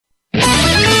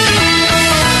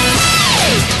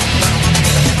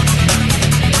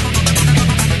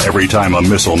Every time a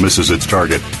missile misses its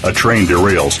target, a train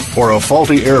derails, or a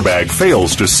faulty airbag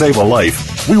fails to save a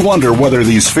life, we wonder whether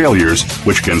these failures,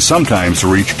 which can sometimes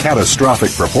reach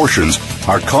catastrophic proportions,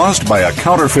 are caused by a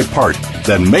counterfeit part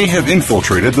that may have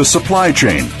infiltrated the supply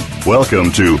chain.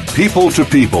 Welcome to People,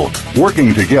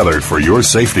 working together for your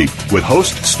safety with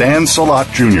host Stan Salat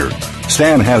Jr.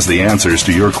 Stan has the answers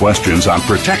to your questions on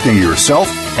protecting yourself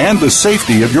and the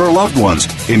safety of your loved ones,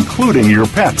 including your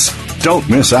pets. Don't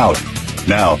miss out.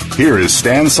 Now, here is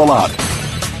Stan Salat.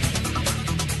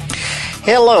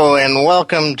 Hello, and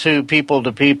welcome to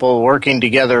People, working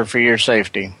together for your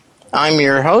safety. I'm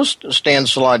your host, Stan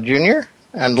Salat Jr.,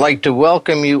 and I'd like to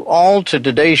welcome you all to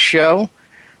today's show,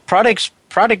 Product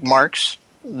Marks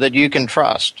That You Can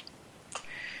Trust.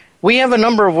 We have a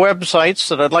number of websites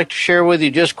that I'd like to share with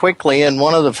you just quickly, and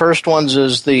one of the first ones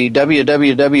is the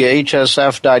www.hsf.us,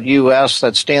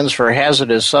 that stands for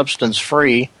Hazardous Substance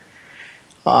Free.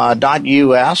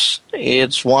 .us.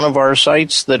 It's one of our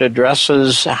sites that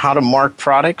addresses how to mark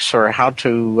products or how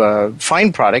to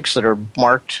find products that are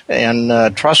marked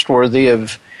and trustworthy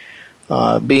of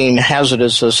being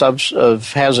hazardous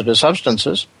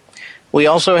substances. We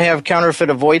also have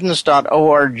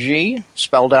counterfeitavoidance.org,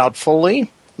 spelled out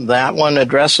fully. That one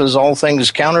addresses all things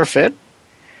counterfeit.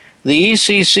 The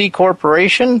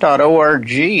ECCcorporation.org,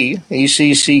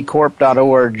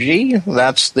 ECCcorp.org,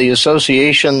 that's the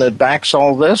association that backs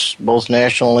all this, both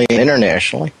nationally and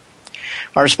internationally.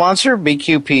 Our sponsor,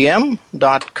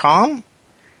 BQPM.com,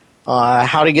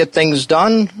 how to get things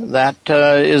done. That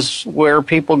is where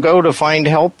people go to find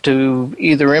help to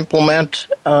either implement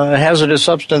hazardous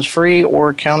substance-free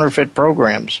or counterfeit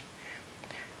programs.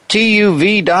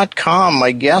 TUV.com,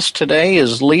 my guest today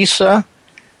is Lisa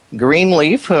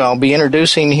Greenleaf, who I'll be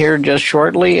introducing here just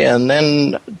shortly, and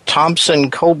then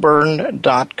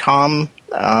ThompsonCoburn.com,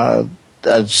 a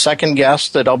second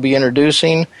guest that I'll be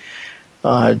introducing,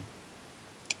 Mr.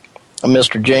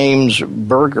 James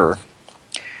Berger.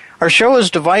 Our show is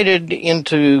divided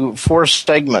into 4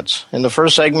 segments. In the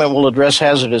first segment, we'll address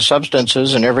hazardous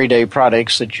substances and everyday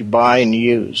products that you buy and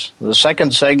use. The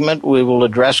second segment, we will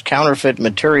address counterfeit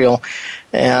material,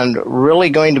 and really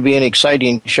going to be an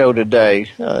exciting show today.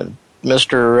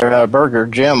 Mr. Berger,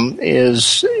 Jim,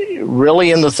 is really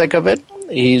in the thick of it.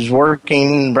 He's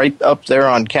working right up there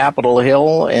on Capitol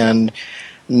Hill and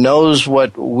knows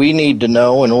what we need to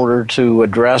know in order to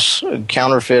address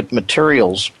counterfeit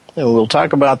materials. And we'll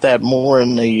talk about that more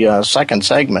in the second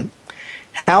segment.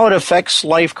 How it affects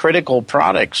life-critical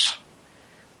products.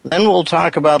 Then we'll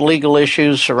talk about legal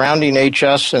issues surrounding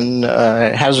HS and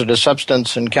hazardous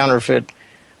substance and counterfeit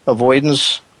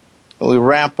avoidance. We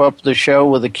wrap up the show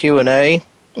with a Q&A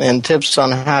and tips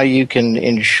on how you can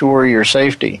ensure your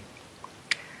safety.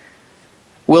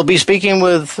 We'll be speaking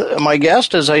with my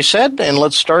guest, as I said, and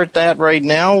let's start that right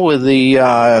now with the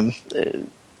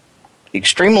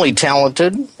extremely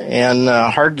talented and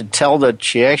hard to tell that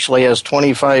she actually has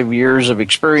 25 years of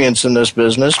experience in this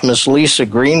business, Miss Lisa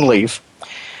Greenleaf.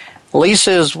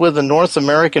 Lisa is with the North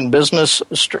American Business,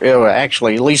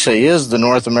 Lisa is the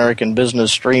North American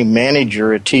Business Stream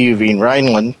Manager at TUV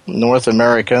Rhineland, North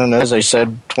America, and as I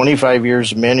said, 25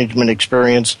 years of management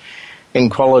experience in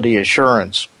quality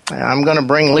assurance. I'm going to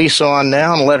bring Lisa on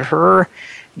now and let her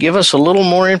give us a little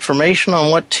more information on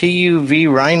what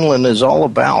TUV Rhineland is all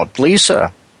about.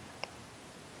 Lisa.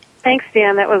 Thanks,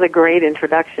 Dan. That was a great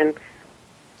introduction.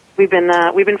 We've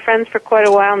been friends for quite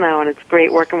a while now, and it's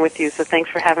great working with you, so thanks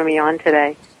for having me on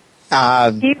today.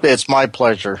 It's my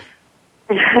pleasure.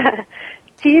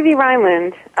 TUV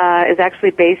Rhineland is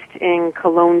actually based in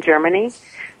Cologne, Germany.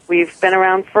 We've been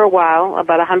around for a while,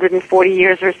 about 140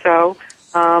 years or so.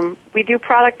 We do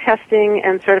product testing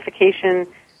and certification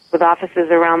with offices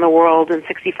around the world in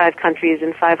 65 countries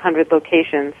and 500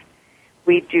 locations.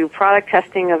 We do product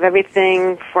testing of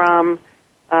everything from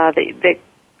that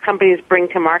companies bring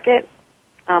to market.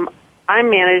 I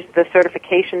manage the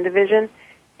certification division,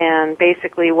 and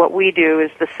basically what we do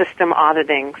is the system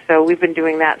auditing. So we've been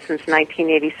doing that since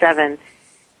 1987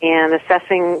 and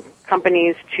assessing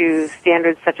companies to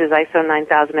standards such as ISO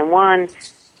 9001,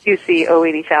 QC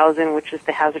 080,000, which is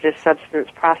the Hazardous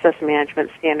Substance Process Management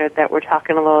standard that we're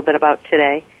talking a little bit about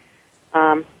today.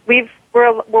 We're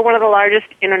one of the largest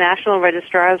international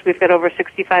registrars. We've got over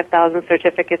 65,000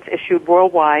 certificates issued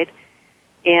worldwide.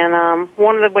 And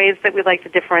one of the ways that we like to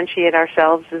differentiate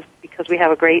ourselves is because we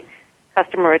have a great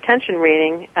customer retention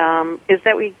rating, is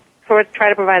that we try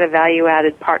to provide a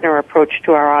value-added partner approach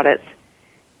to our audits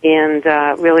and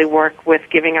really work with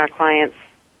giving our clients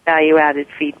value-added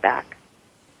feedback.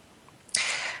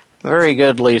 Very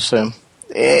good, Lisa.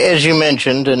 as you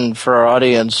mentioned, and for our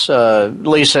audience,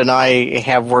 Lisa and I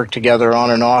have worked together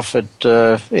on and off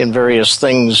in various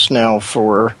things now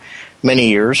for many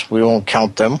years. We won't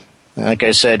count them. Like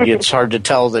I said, it's hard to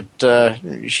tell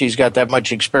that she's got that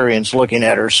much experience looking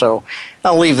at her, so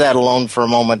I'll leave that alone for a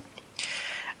moment.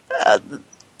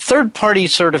 Third-party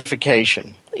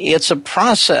certification. It's a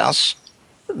process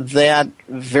that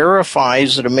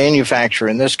verifies that a manufacturer,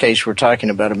 in this case we're talking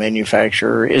about a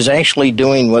manufacturer, is actually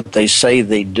doing what they say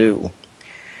they do.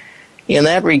 In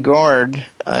that regard,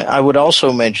 I would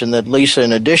also mention that Lisa,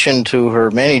 in addition to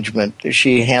her management,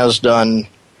 she has done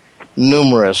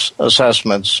numerous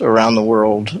assessments around the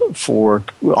world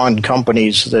on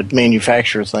companies that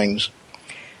manufacture things,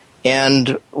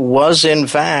 and was in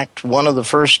fact one of the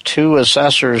first 2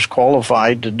 assessors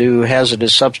qualified to do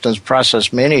hazardous substance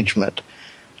process management,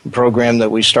 a program that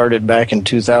we started back in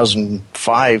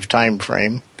 2005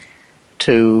 timeframe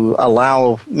to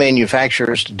allow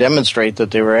manufacturers to demonstrate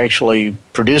that they were actually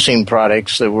producing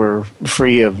products that were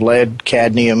free of lead,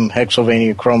 cadmium,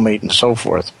 hexylvania chromate, and so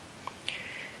forth.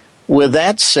 With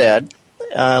that said,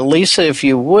 Lisa, if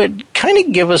you would, kind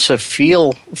of give us a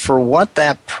feel for what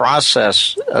that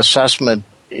process assessment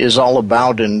is all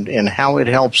about and how it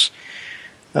helps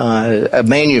a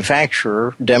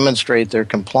manufacturer demonstrate their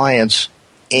compliance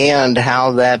and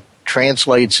how that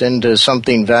translates into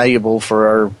something valuable for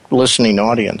our listening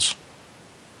audience.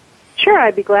 Sure,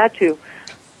 I'd be glad to.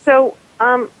 So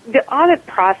the audit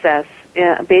process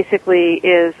basically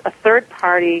is a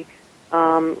third-party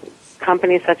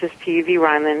company such as PUV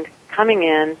Rhineland coming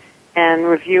in and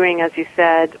reviewing, as you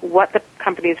said, what the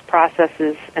company's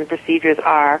processes and procedures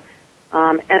are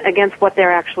and against what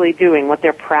they're actually doing, what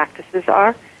their practices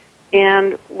are.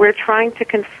 And we're trying to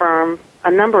confirm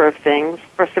a number of things.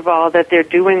 First of all, that they're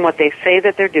doing what they say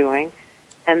that they're doing,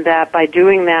 and that by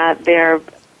doing that, they're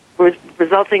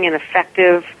resulting in they're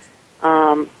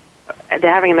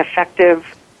having an effective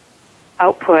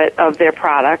output of their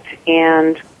product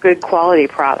and good quality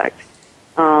product.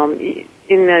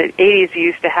 In the 80s, you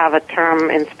used to have a term,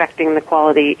 inspecting the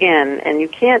quality in, and you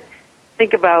can't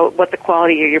think about what the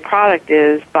quality of your product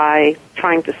is by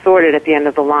trying to sort it at the end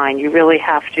of the line. You really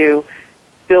have to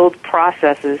build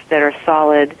processes that are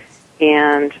solid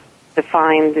and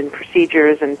defined, and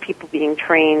procedures and people being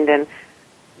trained and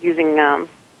using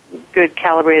good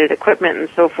calibrated equipment and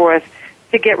so forth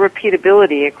to get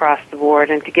repeatability across the board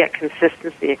and to get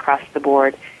consistency across the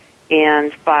board.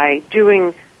 And by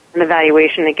doing an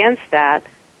evaluation against that,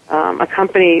 a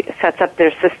company sets up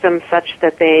their system such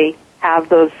that they have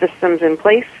those systems in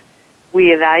place.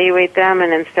 We evaluate them,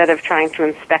 and instead of trying to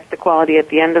inspect the quality at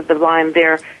the end of the line,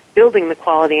 they're building the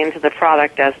quality into the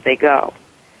product as they go.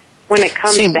 When it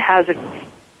comes to hazardous...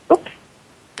 Oops.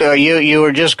 You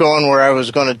were just going where I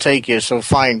was going to take you, so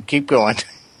fine, keep going.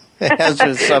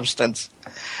 Hazardous substance.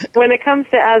 When it comes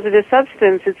to hazardous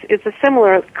substance, it's a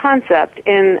similar concept,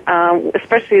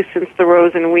 especially since the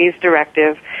Rose and Wheeze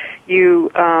directive.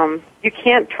 You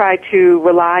can't try to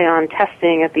rely on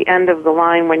testing at the end of the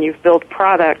line when you've built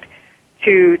product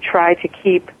to try to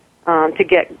to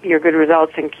get your good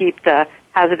results and keep the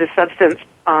hazardous substance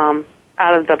out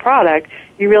of the product.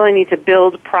 You really need to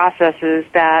build processes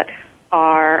that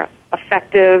are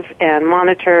effective and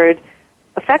monitored,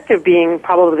 effective being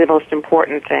probably the most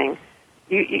important thing.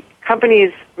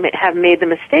 Companies have made the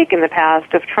mistake in the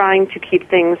past of trying to keep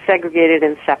things segregated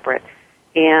and separate.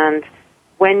 And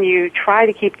when you try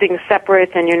to keep things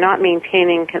separate and you're not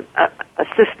maintaining a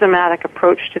systematic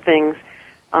approach to things,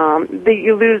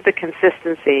 you lose the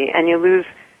consistency and you lose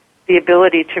the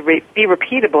ability to be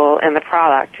repeatable in the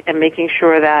product, and making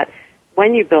sure that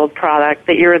when you build product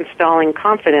that you're installing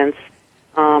confidence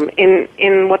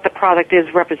in what the product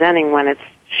is representing when it's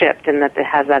shipped, and that it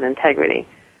has that integrity.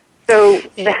 So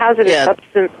the hazardous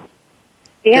substance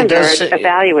standard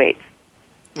evaluates.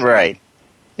 Right.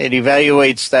 It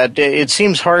evaluates that. It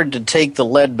seems hard to take the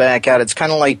lead back out. It's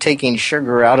kind of like taking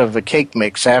sugar out of a cake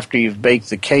mix after you've baked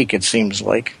the cake, it seems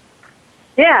like.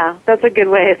 Yeah, that's a good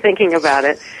way of thinking about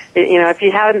it. If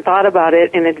you hadn't thought about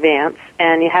it in advance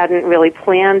and you hadn't really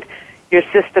planned your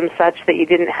system such that you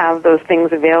didn't have those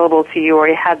things available to you, or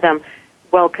you had them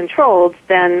well controlled,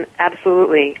 then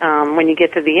absolutely, when you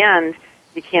get to the end,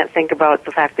 you can't think about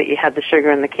the fact that you had the sugar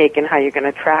in the cake and how you're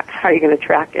going to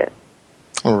track it.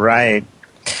 Right.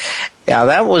 Yeah,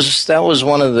 that was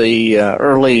one of the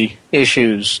early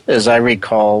issues, as I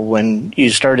recall, when you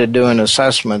started doing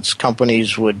assessments.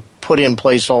 Companies would put in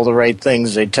place all the right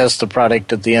things. They'd test the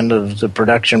product at the end of the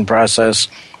production process.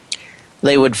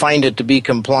 They would find it to be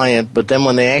compliant, but then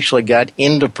when they actually got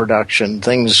into production,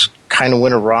 things kind of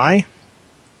went awry.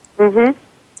 Mm-hmm.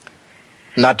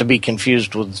 Not to be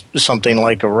confused with something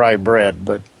like a rye bread,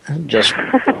 but just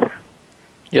I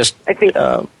think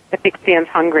Stan's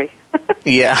hungry.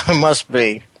 Yeah, it must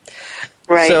be.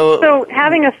 Right. So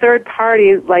having a third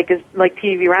party like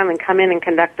TV Ryland come in and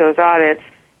conduct those audits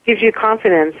gives you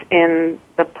confidence in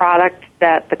the product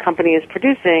that the company is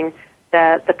producing,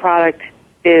 that the product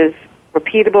is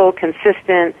repeatable,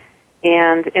 consistent,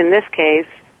 and in this case,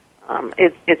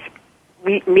 it's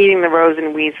meeting the rows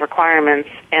and weeds requirements,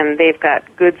 and they've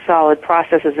got good, solid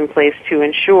processes in place to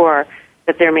ensure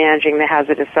that they're managing the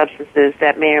hazardous substances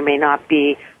that may or may not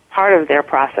be part of their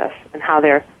process and how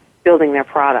they're building their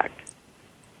product.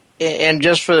 And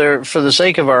just for the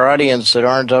sake of our audience that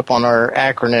aren't up on our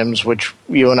acronyms, which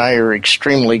you and I are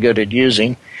extremely good at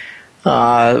using,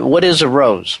 what is a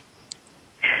ROSE?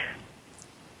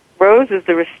 ROSE is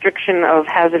the restriction of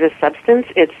hazardous substance.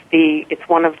 It's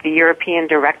one of the European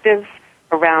directives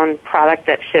around product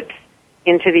that ships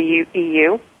into the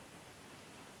EU,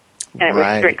 and it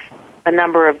restricts a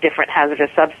number of different hazardous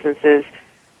substances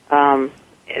and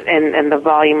the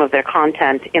volume of their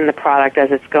content in the product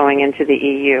as it's going into the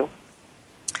EU.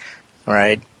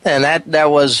 Right. And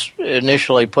that was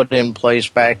initially put in place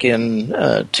back in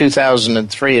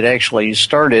 2003. It actually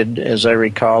started, as I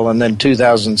recall, and then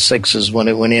 2006 is when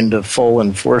it went into full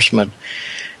enforcement.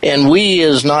 And we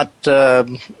is not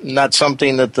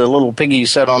something that the little piggy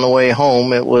said on the way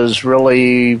home. It was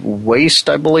really waste,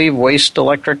 I believe,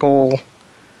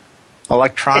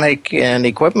 electronic and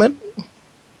equipment.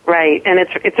 Right, and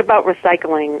it's about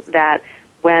recycling. That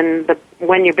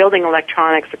when you're building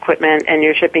electronics equipment and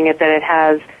you're shipping it, that it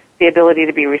has the ability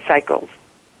to be recycled.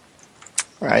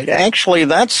 Right. Actually,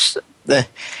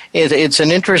 it's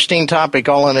an interesting topic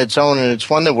all on its own, and it's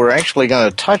one that we're actually going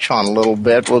to touch on a little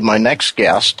bit with my next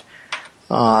guest.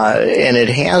 And it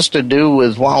has to do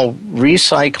with, while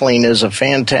recycling is a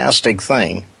fantastic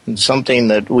thing and something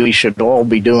that we should all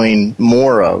be doing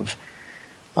more of,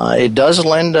 it does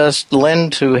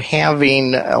lend to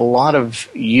having a lot of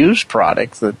used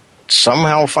product that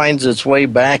somehow finds its way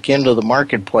back into the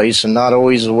marketplace and not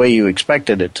always the way you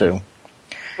expected it to.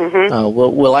 Mm-hmm.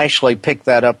 We'll actually pick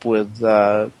that up with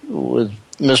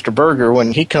Mr. Berger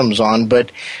when he comes on.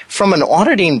 But from an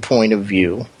auditing point of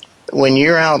view, when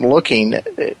you're out looking,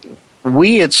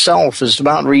 we itself is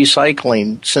about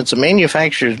recycling. Since the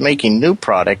manufacturer is making new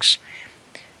products,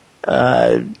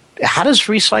 how does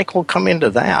recycle come into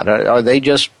that? Are they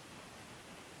just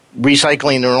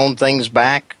recycling their own things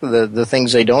back, the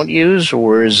things they don't use,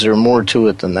 or is there more to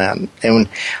it than that? And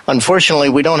unfortunately,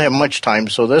 we don't have much time,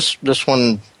 so this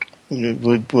one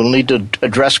we'll need to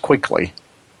address quickly.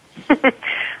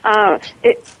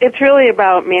 It's really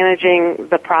about managing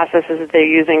the processes that they're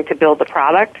using to build the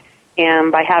product,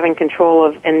 and by having control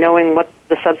of and knowing what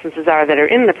the substances are that are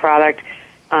in the product,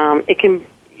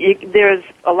 there's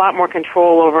a lot more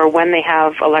control over when they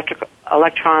have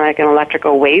electronic and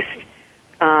electrical waste,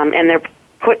 and they're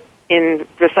put in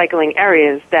recycling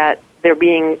areas that they're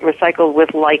being recycled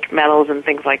with like metals and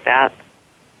things like that.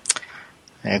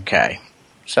 Okay.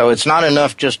 So it's not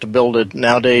enough just to build it.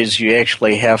 Nowadays, you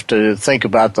actually have to think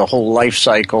about the whole life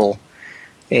cycle.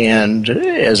 And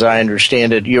as I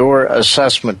understand it, your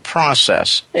assessment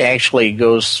process actually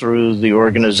goes through the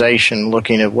organization,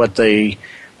 looking at what they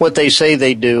say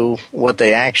they do, what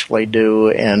they actually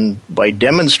do, and by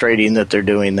demonstrating that they're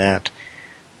doing that,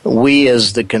 we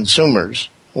as the consumers,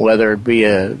 whether it be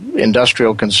an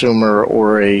industrial consumer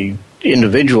or a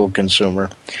individual consumer,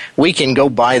 we can go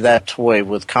buy that toy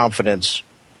with confidence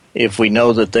if we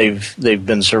know that they've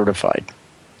been certified.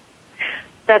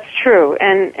 That's true.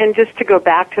 And just to go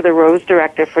back to the ROSE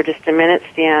Directive for just a minute,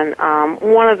 Stan,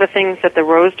 one of the things that the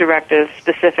ROSE Directive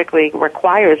specifically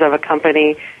requires of a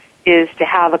company is to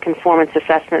have a conformance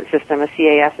assessment system, a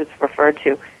CAS it's referred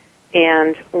to.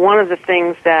 And one of the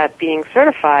things that being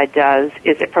certified does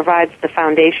is it provides the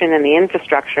foundation and the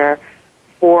infrastructure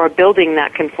for building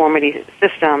that conformity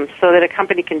system so that a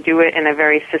company can do it in a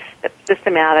very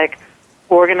systematic,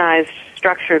 organized,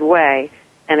 structured way.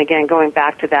 And again, going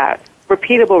back to that,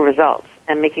 repeatable results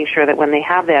and making sure that when they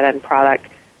have that end product,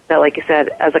 that, like you said,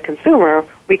 as a consumer,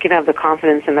 we can have the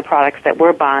confidence in the products that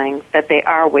we're buying, that they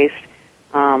are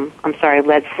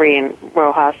lead-free and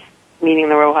RoHS, meaning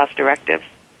the RoHS directives.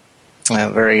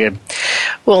 Very good.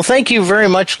 Well, thank you very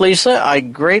much, Lisa. I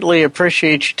greatly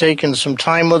appreciate you taking some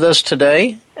time with us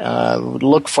today.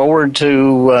 Look forward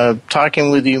to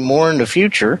talking with you more in the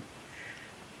future.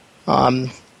 Any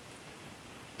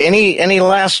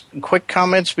last quick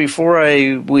comments before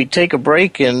we take a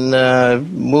break and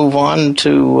move on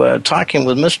to talking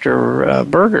with Mr.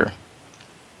 Berger?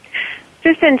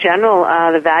 Just in general,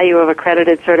 the value of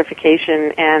accredited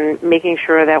certification and making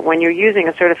sure that when you're using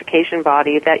a certification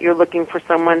body that you're looking for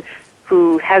someone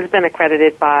who has been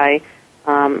accredited by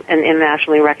an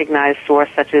internationally recognized source,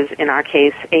 such as, in our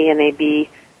case, ANAB.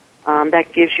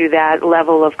 That gives you that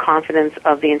level of confidence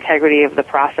of the integrity of the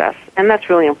process. And that's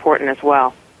really important as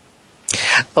well.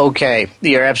 Okay,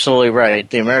 you're absolutely right.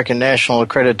 The American National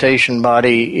Accreditation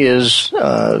Body is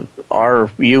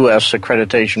our U.S.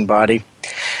 accreditation body.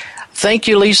 Thank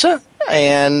you, Lisa,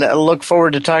 and I look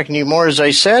forward to talking to you more. As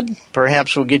I said,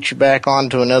 perhaps we'll get you back on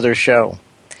to another show.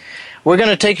 We're going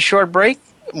to take a short break.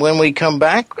 When we come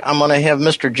back, I'm going to have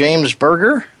Mr. James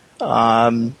Berger,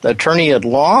 attorney at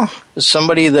law,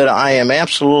 somebody that I am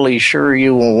absolutely sure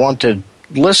you will want to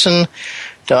listen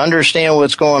to understand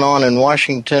what's going on in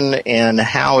Washington and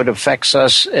how it affects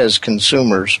us as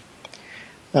consumers.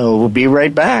 We'll be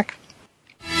right back.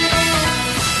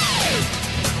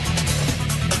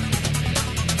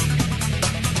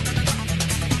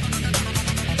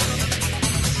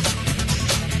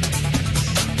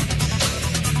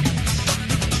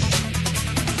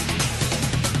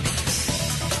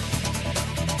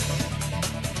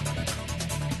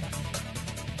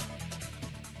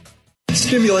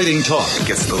 Stimulating talk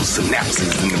gets those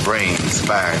synapses in the brain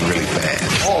firing really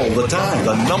fast. All the time.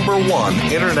 The number one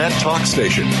internet talk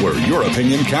station where your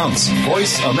opinion counts.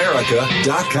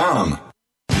 VoiceAmerica.com.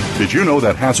 Did you know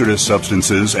that hazardous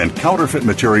substances and counterfeit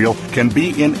material can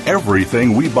be in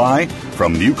everything we buy?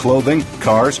 From new clothing,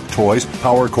 cars, toys,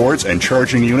 power cords, and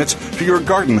charging units to your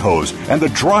garden hose and the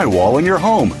drywall in your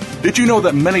home. Did you know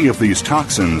that many of these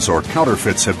toxins or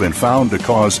counterfeits have been found to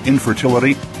cause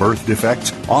infertility, birth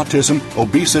defects, autism,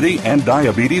 obesity, and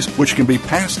diabetes, which can be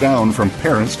passed down from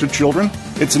parents to children?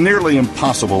 It's nearly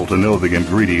impossible to know the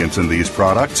ingredients in these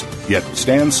products, yet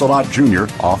Stan Salat Jr.,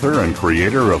 author and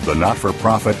creator of the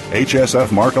not-for-profit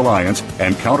HSF Mark Alliance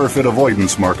and Counterfeit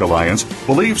Avoidance Mark Alliance,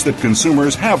 believes that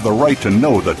consumers have the right to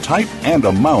know the type and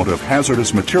amount of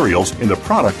hazardous materials in the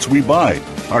products we buy.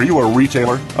 Are you a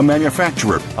retailer, a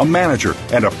manufacturer, a manager,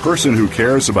 and a person who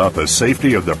cares about the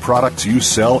safety of the products you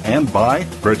sell and buy?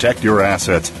 Protect your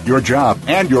assets, your job,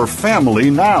 and your family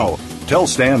now. Tell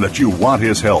Stan that you want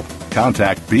his help.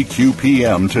 Contact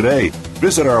BQPM today.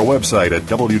 Visit our website at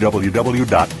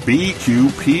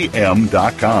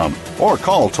www.bqpm.com or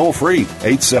call toll-free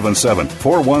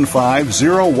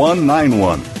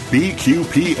 877-415-0191.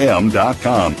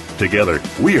 BQPM.com. Together,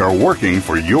 we are working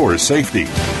for your safety.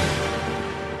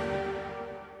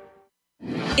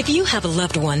 If you have a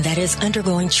loved one that is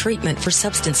undergoing treatment for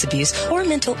substance abuse or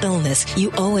mental illness,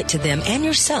 you owe it to them and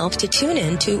yourself to tune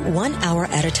in to 1 Hour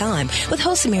at a Time with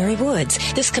host Mary Woods.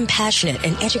 This compassionate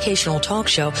and educational talk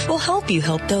show will help you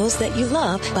help those that you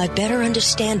love by better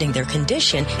understanding their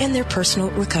condition and their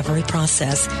personal recovery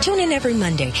process. Tune in every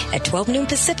Monday at 12 noon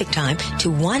Pacific Time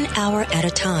to 1 Hour at a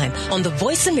Time on the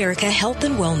Voice America Health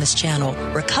and Wellness Channel.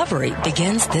 Recovery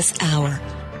begins this hour.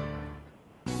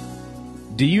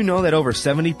 Do you know that over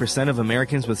 70% of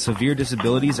Americans with severe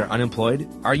disabilities are unemployed?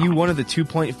 Are you one of the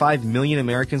 2.5 million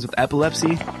Americans with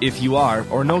epilepsy? If you are,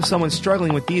 or know someone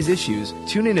struggling with these issues,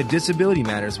 tune in to Disability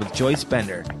Matters with Joyce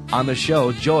Bender. On the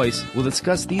show, Joyce will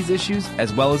discuss these issues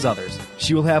as well as others.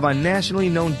 She will have on nationally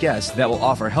known guests that will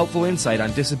offer helpful insight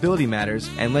on disability matters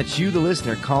and let you, the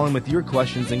listener, call in with your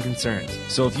questions and concerns.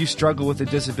 So if you struggle with a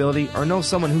disability or know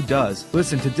someone who does,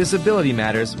 listen to Disability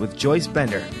Matters with Joyce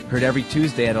Bender, heard every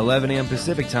Tuesday at 11 a.m.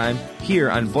 Pacific Time here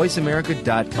on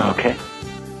VoiceAmerica.com. Okay.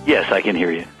 Yes, I can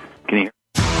hear you. Can you hear?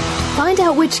 Find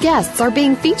out which guests are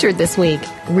being featured this week.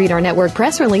 Read our network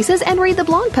press releases and read the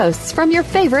blog posts from your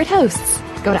favorite hosts.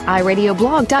 Go to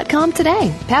iradioblog.com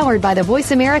today, powered by the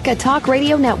Voice America Talk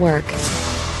Radio Network.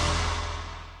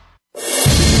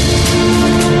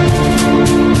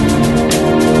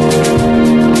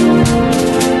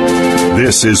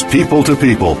 This is People to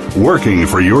People, working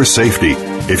for your safety.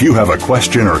 If you have a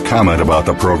question or comment about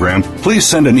the program, please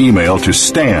send an email to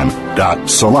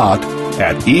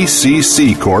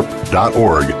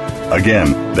stan.salat@ecccorp.org.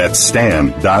 Again, that's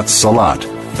stan.salat,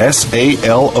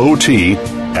 S-A-L-O-T,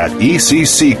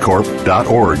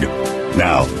 @ecccorp.org.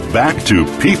 Now, back to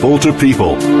People,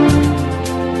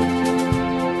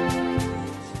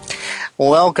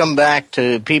 Welcome back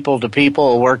to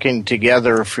People, working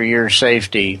together for your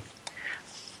safety.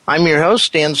 I'm your host,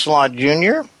 Stan Salat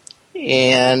Jr.,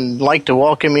 and I'd like to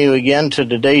welcome you again to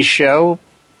today's show,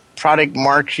 Product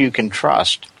Marks You Can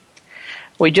Trust.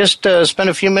 We just spent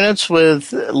a few minutes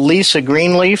with Lisa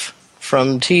Greenleaf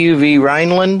from TUV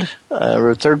Rhineland,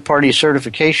 a third-party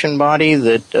certification body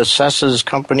that assesses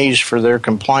companies for their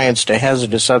compliance to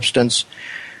hazardous substance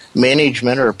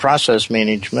management or process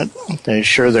management to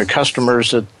ensure their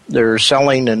customers that they're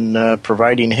selling and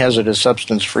providing hazardous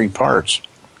substance-free parts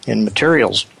and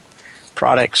materials,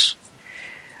 products.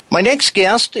 My next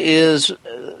guest is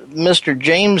Mr.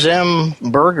 James M.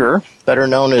 Berger, better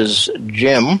known as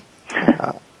Jim.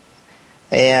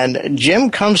 And Jim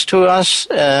comes to us,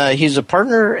 he's a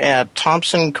partner at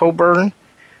Thompson Coburn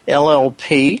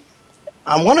LLP.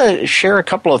 I want to share a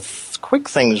couple of quick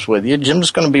things with you.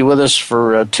 Jim's going to be with us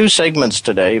for 2 segments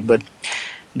today, but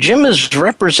Jim has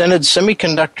represented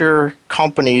semiconductor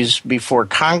companies before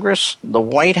Congress, the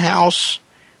White House,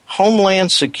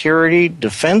 Homeland Security,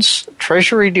 Defense,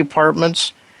 Treasury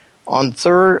Departments on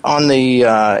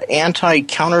the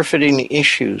anti-counterfeiting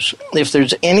issues. If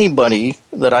there's anybody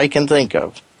that I can think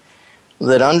of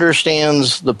that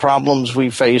understands the problems we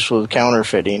face with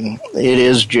counterfeiting, it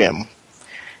is Jim.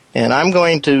 And I'm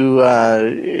going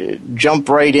to jump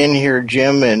right in here,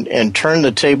 Jim, and turn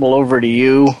the table over to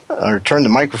you, or turn the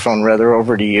microphone, rather,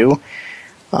 over to you.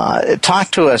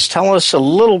 Talk to us. Tell us a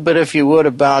little bit, if you would,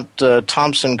 about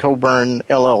Thompson Coburn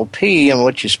LLP and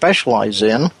what you specialize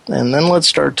in, and then let's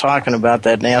start talking about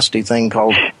that nasty thing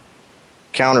called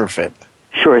counterfeit.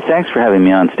 Sure. Thanks for having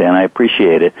me on, Stan. I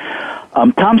appreciate it.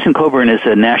 Thompson Coburn is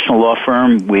a national law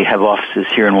firm. We have offices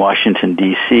here in Washington,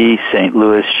 D.C., St.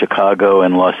 Louis, Chicago,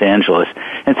 and Los Angeles.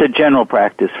 And it's a general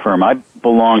practice firm. I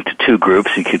belong to 2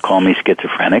 groups. You could call me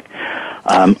schizophrenic.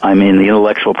 I'm in the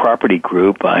intellectual property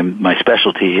group. My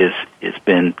specialty has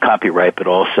been copyright, but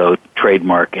also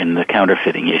trademark and the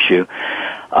counterfeiting issue.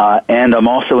 And I'm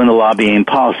also in the lobbying and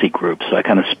policy group, so I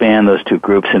kind of span those 2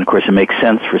 groups. And, of course, it makes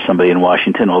sense for somebody in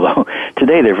Washington, although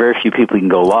today there are very few people who can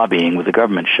go lobbying with the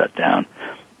government shut down.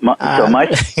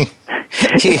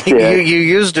 You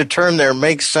used a term there,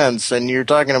 makes sense, and you're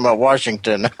talking about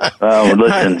Washington. Oh,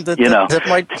 listen,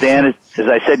 Stan, as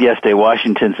I said yesterday,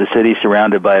 Washington's a city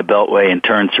surrounded by a beltway and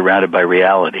turn surrounded by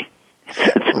reality.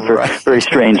 It's a very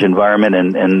strange environment,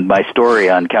 and my story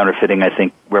on counterfeiting, I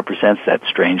think, represents that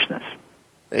strangeness.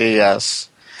 Yes.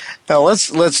 Now,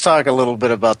 let's talk a little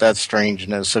bit about that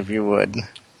strangeness, if you would.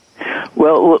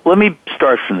 Well, let me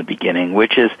start from the beginning,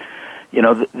 which is,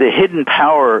 the hidden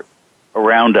power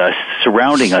around us,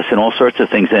 surrounding us, and all sorts of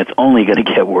things, and it's only going to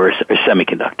get worse, are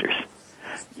semiconductors.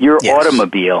 Your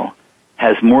automobile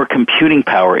has more computing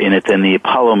power in it than the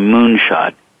Apollo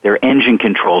moonshot. There are engine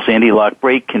controls, anti-lock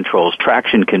brake controls,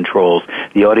 traction controls,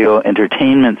 the audio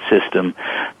entertainment system,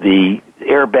 the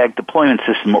airbag deployment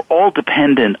system are all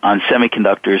dependent on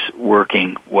semiconductors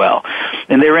working well.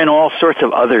 And they're in all sorts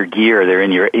of other gear. They're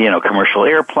in your, commercial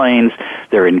airplanes,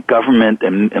 they're in government,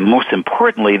 and most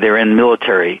importantly, they're in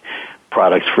military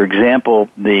products. For example,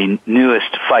 the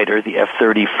newest fighter, the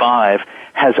F-35,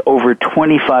 has over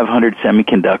 2,500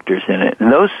 semiconductors in it.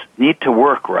 And those need to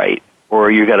work right, or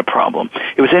you got a problem.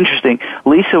 It was interesting.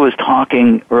 Lisa was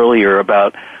talking earlier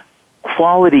about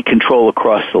quality control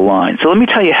across the line. So let me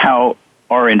tell you how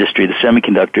our industry, the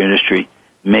semiconductor industry,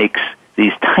 makes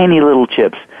these tiny little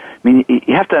chips. I mean,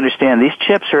 you have to understand, these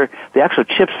chips are, the actual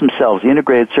chips themselves, the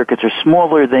integrated circuits, are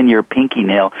smaller than your pinky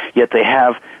nail, yet they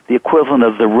have the equivalent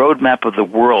of the roadmap of the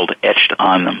world etched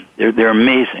on them. They're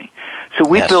amazing. So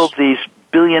we build these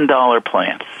billion-dollar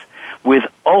plants with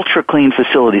ultra-clean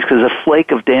facilities, because a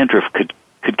flake of dandruff could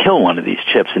kill one of these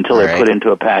chips until they're put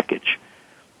into a package.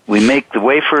 We make the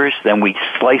wafers, then we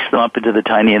slice them up into the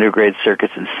tiny integrated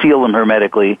circuits and seal them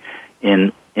hermetically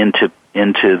into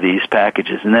these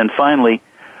packages. And then finally,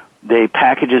 the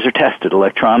packages are tested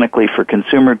electronically for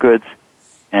consumer goods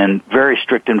and very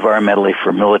strict environmentally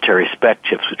for military spec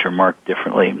chips, which are marked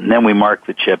differently. And then we mark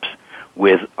the chips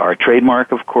with our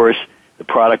trademark, of course, the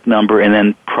product number, and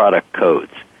then product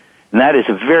codes. And that is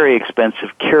a very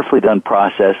expensive, carefully done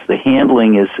process. The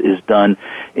handling is done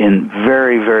in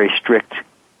very, very strict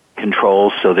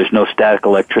controls, so there's no static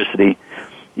electricity.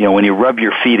 When you rub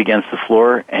your feet against the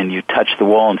floor and you touch the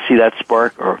wall and see that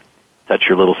spark, or touch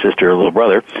your little sister or little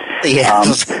brother,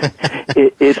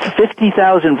 it's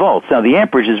 50,000 volts. Now, the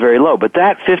amperage is very low, but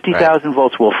that 50,000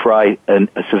 volts will fry a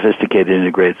sophisticated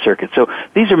integrated circuit. So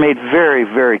these are made very,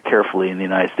 very carefully in the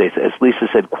United States. As Lisa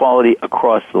said, quality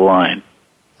across the line.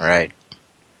 Right.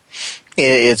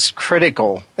 It's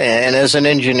critical, and as an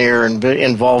engineer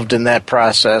involved in that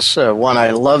process, I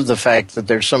love the fact that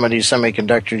there's so many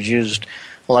semiconductors used,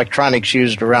 electronics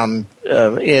used around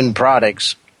in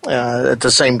products. At the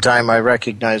same time, I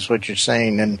recognize what you're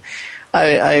saying, and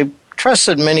I trust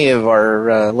that many of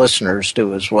our listeners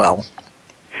do as well.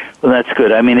 Well, that's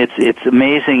good. I mean, it's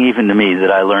amazing even to me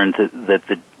that I learned that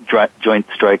the Joint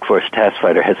Strike Force Task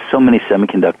Fighter has so many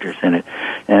semiconductors in it.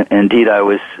 And indeed, I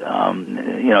was,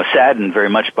 saddened very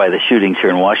much by the shootings here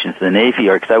in Washington, the Navy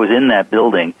Yard, because I was in that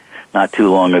building not too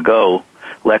long ago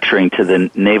lecturing to the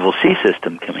Naval Sea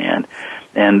System Command.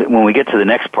 And when we get to the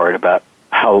next part about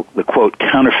how the, quote,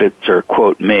 counterfeits are,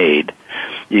 quote, made,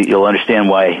 you'll understand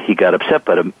why he got upset.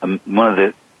 But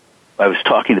I was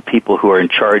talking to people who are in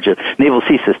charge of Naval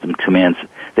Sea System Commands.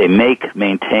 They make,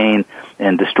 maintain,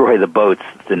 and destroy the boats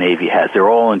that the Navy has. They're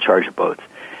all in charge of boats.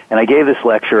 And I gave this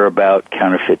lecture about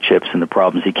counterfeit chips and the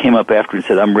problems. He came up after and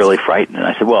said, I'm really frightened. And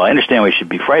I said, well, I understand we should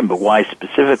be frightened, but why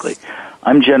specifically?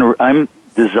 I'm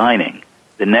designing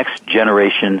the next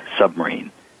generation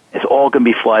submarine. It's all going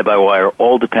to be fly-by-wire,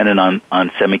 all dependent on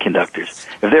semiconductors.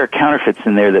 If there are counterfeits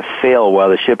in there that fail while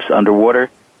the ship's underwater,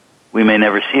 we may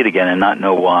never see it again and not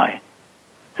know why.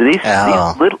 So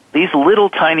these little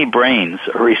tiny brains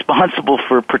are responsible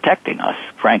for protecting us,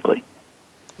 frankly.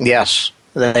 Yes,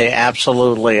 they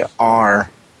absolutely are.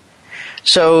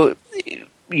 So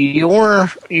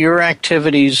your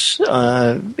activities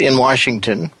in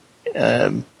Washington,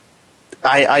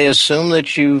 I assume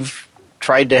that you've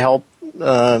tried to help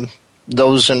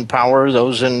those in power,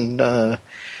 those in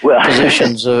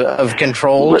positions of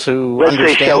control to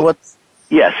understand what.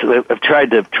 Yes, I've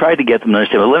tried to get them to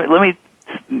understand. But let me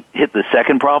hit the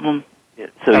second problem,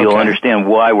 so you'll understand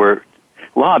why we're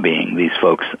lobbying these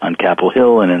folks on Capitol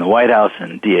Hill and in the White House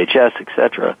and DHS,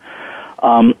 etc.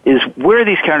 Is where are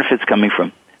these counterfeits coming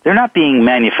from? They're not being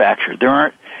manufactured. There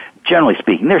aren't, generally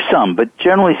speaking, there's some, but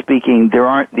generally speaking, there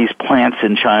aren't these plants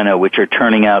in China which are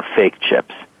turning out fake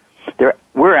chips.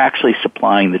 We're actually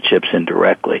supplying the chips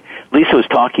indirectly. Lisa was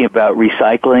talking about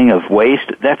recycling of waste.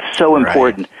 That's so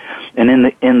important.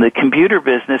 And in the computer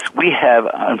business, we have,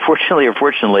 unfortunately or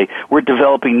fortunately, we're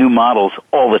developing new models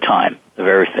all the time of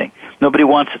everything. Nobody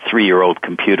wants a 3-year-old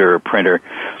computer or printer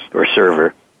or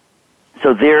server.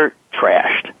 So they're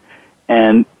trashed.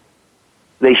 And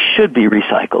they should be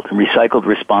recycled and recycled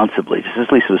responsibly, just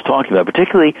as Lisa was talking about,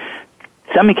 particularly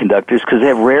semiconductors, because they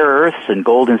have rare earths and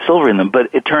gold and silver in them.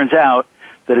 But it turns out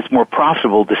that it's more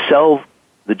profitable to sell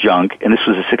the junk, and this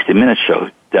was a 60 Minutes show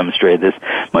demonstrated this,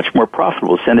 much more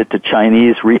profitable. Send it to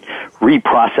Chinese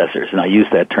reprocessors, and I use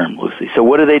that term loosely. So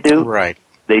what do? Right.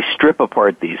 They strip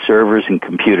apart these servers and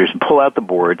computers and pull out the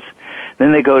boards.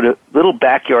 Then they go to little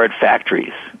backyard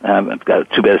factories. I've got,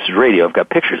 too bad this is radio, I've got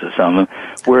pictures of some of them,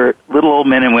 where little old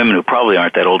men and women who probably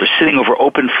aren't that old are sitting over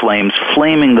open flames,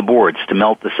 flaming the boards to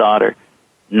melt the solder,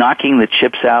 knocking the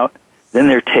chips out. Then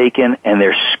they're taken and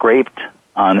they're scraped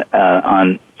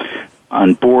on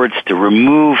boards to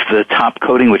remove the top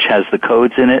coating, which has the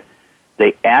codes in it.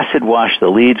 They acid wash the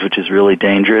leads, which is really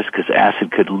dangerous because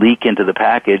acid could leak into the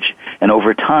package and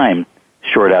over time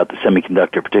short out the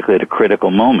semiconductor, particularly at a critical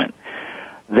moment.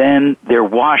 Then they're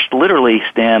washed, literally,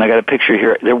 Stan, I got a picture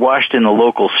here, they're washed in the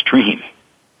local stream.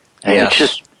 And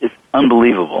it's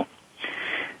unbelievable.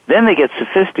 Then they get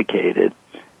sophisticated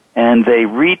and they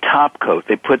re-top coat.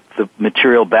 They put the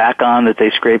material back on that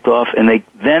they scraped off, and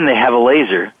then they have a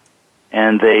laser,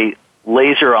 and they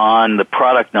laser on the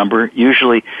product number.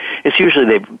 Usually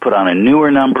they put on a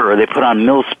newer number, or they put on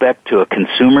mil-spec to a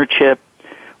consumer chip,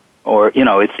 or,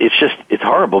 it's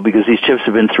horrible because these chips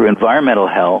have been through environmental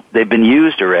hell. They've been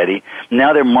used already.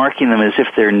 Now they're marking them as if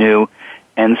they're new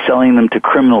and selling them to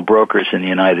criminal brokers in the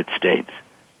United States.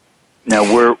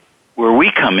 Now, where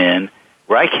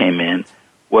I came in,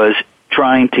 was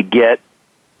trying to get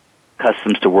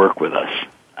customs to work with us.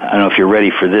 I don't know if you're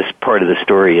ready for this part of the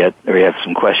story yet, or you have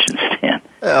some questions, Stan.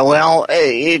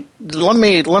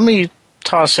 Let me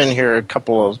toss in here a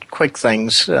couple of quick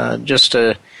things just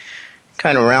to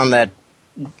kind of round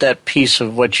that piece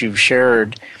of what you've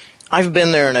shared. I've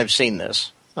been there and I've seen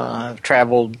this. I've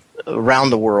traveled around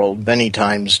the world many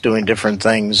times doing different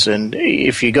things, and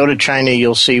if you go to China,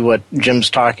 you'll see what Jim's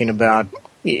talking about.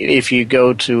 If you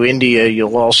go to India,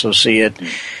 you'll also see it.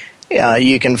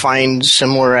 You can find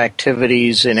similar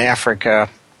activities in Africa.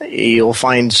 You'll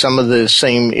find some of the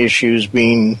same issues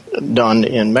being done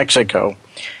in Mexico.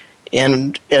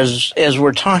 And as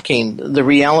we're talking, the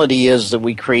reality is that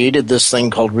we created this thing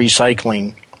called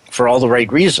recycling for all the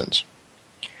right reasons.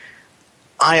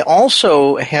 I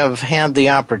also have had the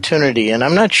opportunity, and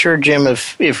I'm not sure, Jim,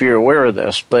 if you're aware of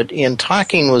this, but in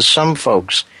talking with some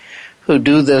folks who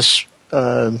do this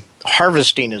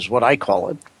harvesting is what I call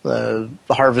it, the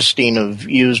harvesting of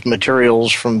used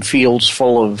materials from fields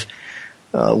full of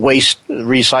waste,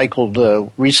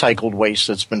 recycled waste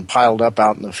that's been piled up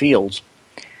out in the fields.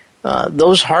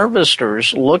 those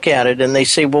harvesters look at it and they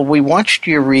say, well, we watched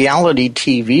your reality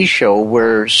TV show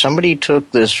where somebody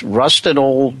took this rusted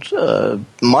old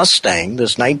Mustang,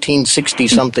 this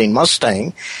 1960-something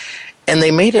Mustang, and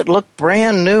they made it look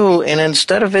brand new, and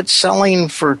instead of it selling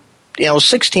for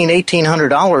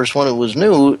 $1,800 when it was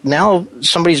new, now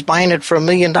somebody's buying it for $1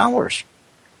 million.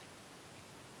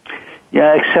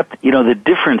 Yeah, except, the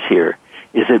difference here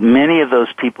is that many of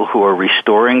those people who are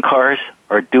restoring cars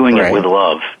are doing it with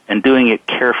love and doing it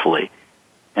carefully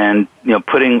and,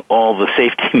 putting all the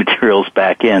safety materials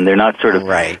back in. They're not sort of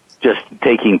just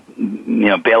taking,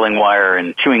 baling wire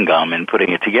and chewing gum and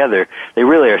putting it together. They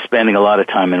really are spending a lot of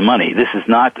time and money. This is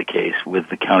not the case with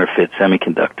the counterfeit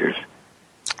semiconductors.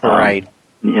 Right.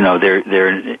 They're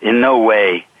in no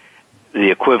way the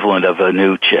equivalent of a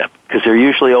new chip, because they're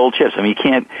usually old chips. I mean,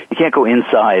 you can't go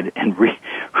inside and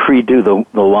redo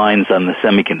the lines on the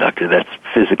semiconductor. That's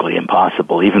physically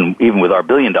impossible, even with our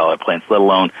billion-dollar plants, let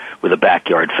alone with a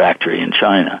backyard factory in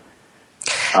China.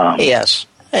 Yes,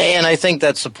 and I think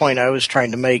that's the point I was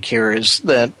trying to make here, is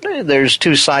that there's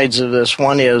two sides of this.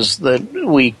 One is that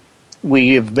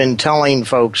we have been telling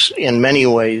folks in many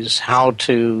ways how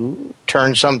to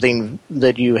turn something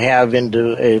that you have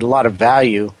into a lot of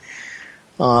value.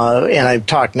 And I've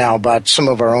talked now about some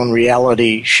of our own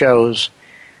reality shows.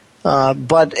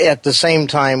 But at the same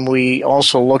time, we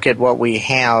also look at what we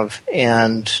have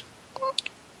and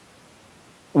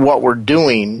what we're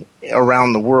doing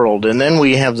around the world. And then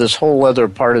we have this whole other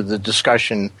part of the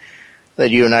discussion that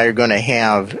you and I are going to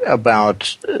have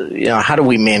about, how do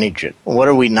we manage it? What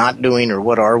are we not doing, or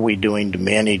what are we doing to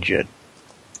manage it?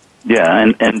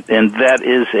 Yeah, and that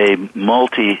is a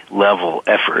multi-level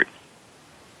effort.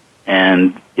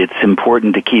 And it's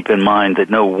important to keep in mind that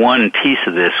no one piece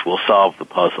of this will solve the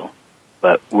puzzle.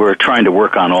 But we're trying to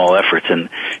work on all efforts. And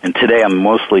today I'm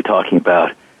mostly talking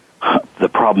about the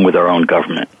problem with our own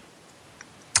government.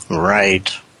 Right.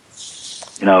 This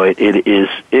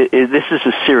is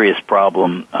a serious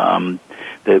problem.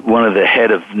 That one of the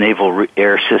head of Naval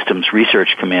Air Systems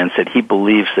Research Command said he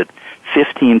believes that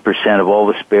 15% of all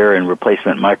the spare and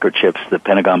replacement microchips the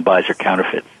Pentagon buys are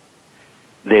counterfeits.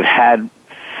 They've had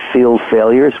field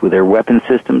failures with their weapon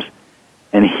systems,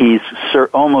 and he's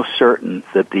almost certain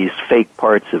that these fake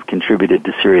parts have contributed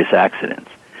to serious accidents.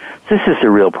 This is a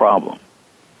real problem.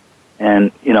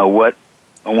 And, what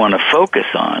I want to focus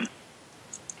on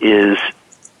is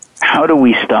how do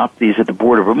we stop these at the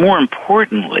border? But more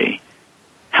importantly,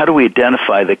 how do we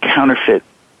identify the counterfeit?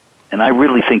 And I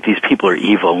really think these people are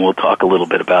evil, and we'll talk a little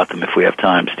bit about them if we have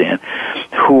time, Stan,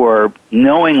 who are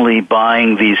knowingly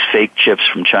buying these fake chips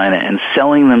from China and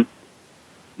selling them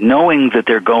knowing that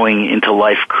they're going into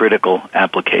life-critical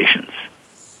applications.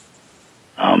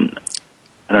 I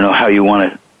don't know how you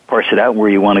want to parse it out, where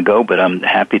you want to go, but I'm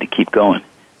happy to keep going.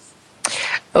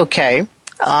 Okay.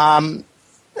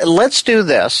 Let's do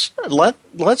this.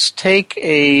 Let's take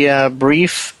a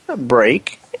brief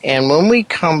break. And when we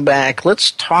come back, let's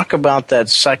talk about that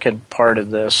second part of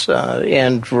this,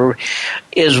 and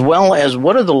as well as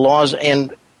what are the laws,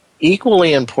 and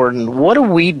equally important, what do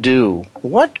we do?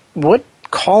 What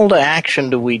call to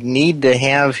action do we need to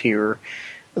have here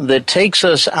that takes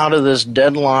us out of this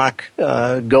deadlock,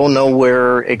 go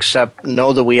nowhere except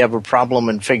know that we have a problem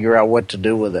and figure out what to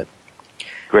do with it?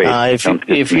 Great.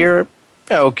 If you're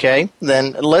okay,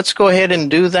 then let's go ahead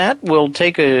and do that. We'll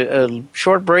take a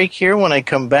short break here. When I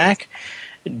come back,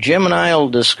 Jim and I will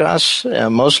discuss,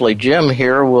 mostly Jim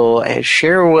here, will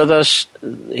share with us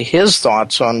his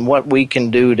thoughts on what we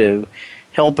can do to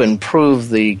help improve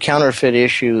the counterfeit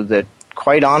issue that,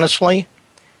 quite honestly,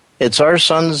 it's our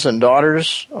sons and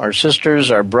daughters, our sisters,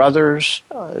 our brothers.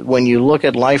 When you look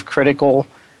at life-critical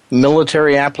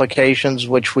military applications,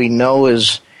 which we know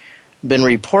is been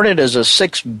reported as a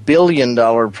 $6 billion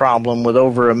problem with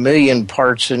over 1 million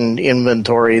parts in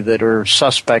inventory that are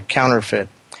suspect counterfeit.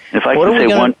 If I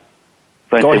could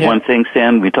say one thing,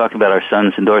 Stan, we talk about our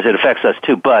sons and daughters. It affects us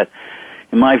too, but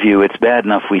in my view, it's bad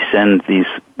enough we send these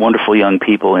wonderful young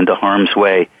people into harm's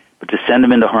way, but to send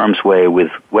them into harm's way with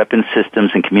weapon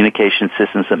systems and communication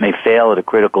systems that may fail at a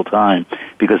critical time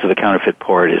because of a counterfeit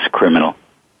part is criminal.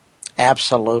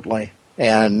 Absolutely.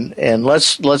 And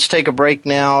let's take a break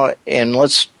now, and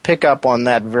let's pick up on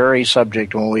that very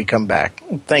subject when we come back.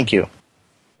 Thank you.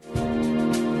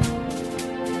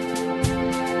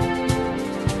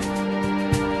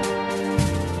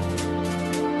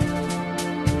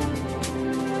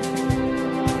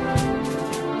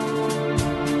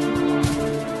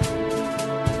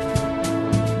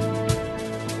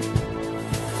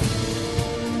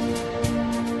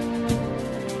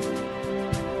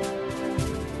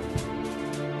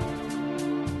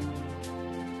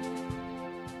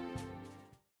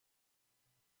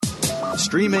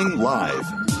 Streaming live.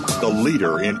 The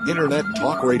leader in Internet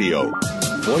talk radio.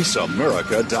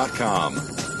 VoiceAmerica.com.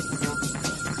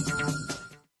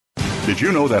 Did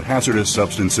you know that hazardous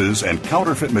substances and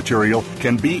counterfeit material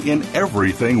can be in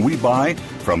everything we buy?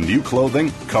 From new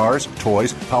clothing, cars,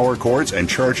 toys, power cords, and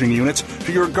charging units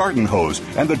to your garden hose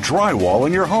and the drywall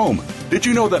in your home. Did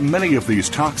you know that many of these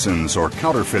toxins or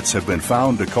counterfeits have been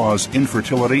found to cause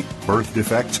infertility, birth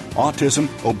defects, autism,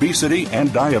 obesity,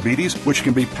 and diabetes, which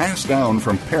can be passed down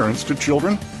from parents to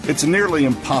children? It's nearly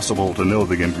impossible to know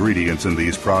the ingredients in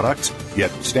these products, yet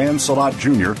Stan Salat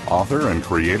Jr., author and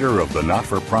creator of the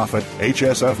not-for-profit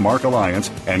HSF Mark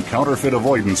Alliance and Counterfeit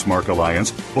Avoidance Mark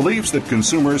Alliance, believes that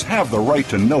consumers have the right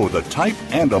to know the type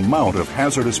and amount of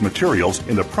hazardous materials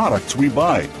in the products we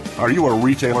buy. Are you a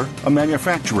retailer, a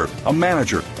manufacturer, a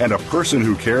manager, and a person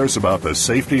who cares about the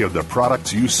safety of the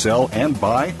products you sell and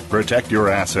buy? Protect your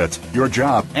assets, your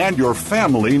job, and your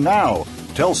family now.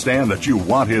 Tell Stan that you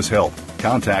want his help.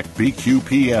 Contact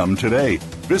BQPM today.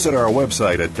 Visit our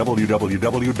website at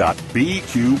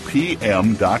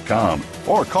www.bqpm.com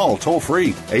or call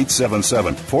toll-free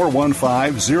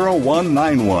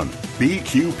 877-415-0191.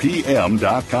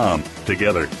 bqpm.com.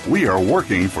 Together, we are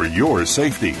working for your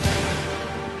safety.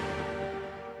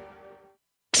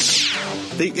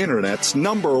 The Internet's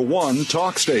number one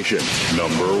talk station.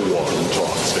 Number one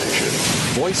talk station.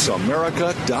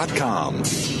 VoiceAmerica.com.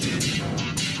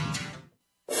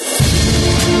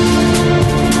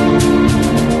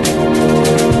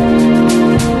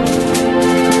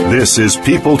 This is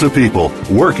People to People,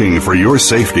 working for your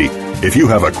safety. If you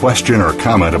have a question or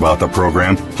comment about the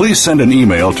program, please send an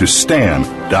email to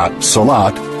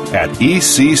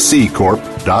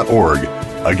stan.salat@ecccorp.org.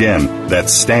 Again,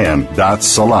 that's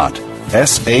stan.salat,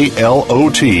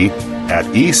 SALOT,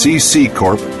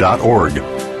 @ecccorp.org.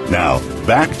 Now,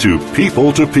 back to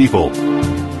People.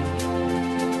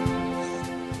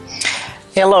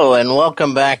 Hello, and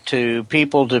welcome back to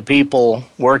People,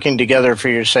 working together for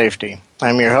your safety.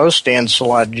 I'm your host, Dan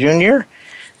Salat Jr.,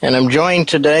 and I'm joined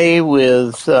today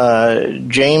with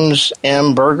James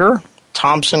M. Berger,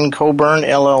 Thompson Coburn,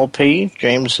 LLP.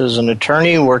 James is an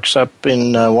attorney, works up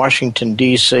in Washington,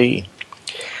 D.C.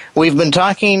 We've been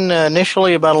talking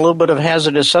initially about a little bit of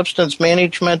hazardous substance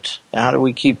management. How do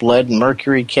we keep lead and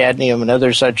mercury, cadmium, and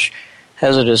other such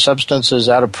hazardous substances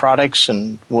out of products,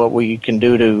 and what we can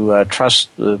do to trust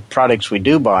the products we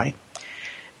do buy.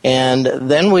 And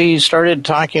then we started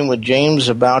talking with James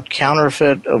about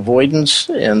counterfeit avoidance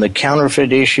and the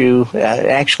counterfeit issue,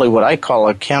 actually what I call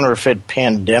a counterfeit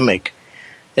pandemic.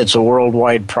 It's a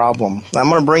worldwide problem. I'm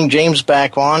going to bring James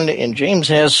back on, and James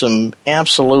has some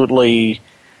absolutely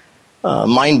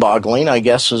mind-boggling, I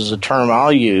guess is the term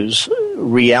I'll use,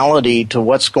 reality to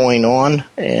what's going on,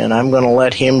 and I'm going to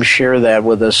let him share that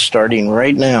with us starting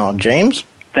right now. James?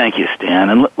 Thank you,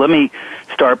 Stan. And let me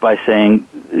start by saying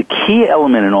the key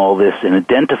element in all this in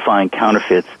identifying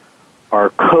counterfeits are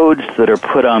codes that are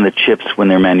put on the chips when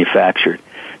they're manufactured.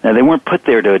 Now, they weren't put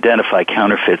there to identify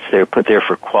counterfeits. They were put there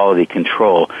for quality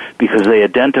control because they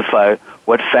identify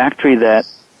what factory that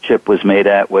chip was made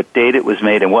at, what date it was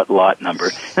made, and what lot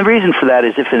number. And the reason for that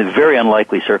is if in a very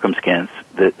unlikely circumstance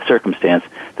the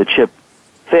chip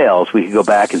fails, we can go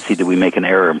back and see did we make an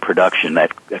error in production.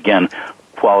 That, again,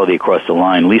 quality across the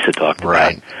line Lisa talked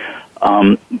about.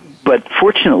 But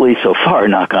fortunately, so far,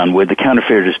 knock on wood, the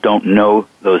counterfeiters don't know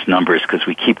those numbers because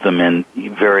we keep them in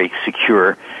very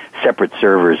secure, separate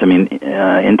servers. I mean,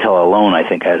 Intel alone, I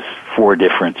think, has 4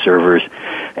 different servers.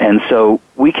 And so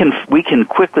we can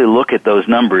quickly look at those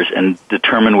numbers and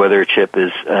determine whether a chip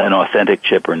is an authentic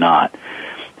chip or not.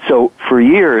 So for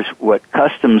years, what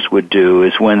customs would do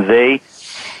is when they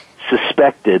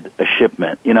suspected a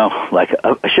shipment, like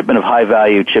a shipment of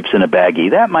high-value chips in a baggie,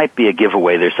 that might be a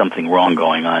giveaway there's something wrong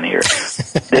going on here.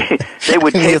 They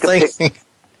would take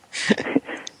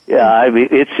Yeah, I mean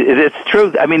it's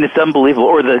true. I mean it's unbelievable.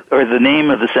 Or the name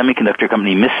of the semiconductor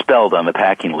company misspelled on the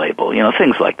packing label.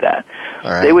 Things like that.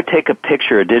 Right. They would take a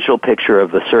digital picture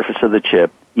of the surface of the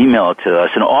chip, email it to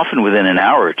us, and often within an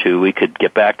hour or two we could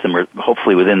get back to them, or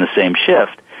hopefully within the same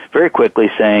shift, very quickly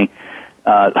saying,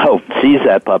 seize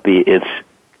that puppy, it's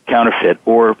counterfeit,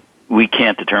 or we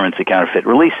can't determine it's a counterfeit,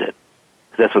 release it.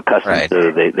 That's what customs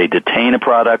do. They detain a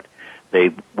product,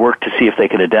 they work to see if they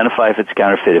can identify if it's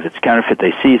counterfeit. If it's counterfeit,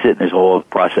 they seize it, and there's a whole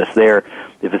process there.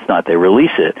 If it's not, they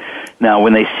release it. Now,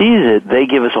 when they seize it, they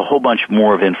give us a whole bunch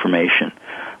more of information.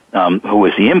 Who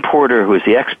is the importer, who is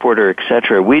the exporter,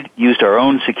 etc. We used our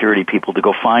own security people to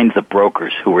go find the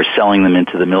brokers who were selling them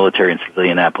into the military and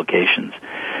civilian applications.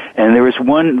 And there was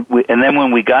one, and then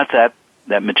when we got that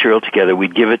material together,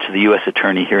 we'd give it to the U.S.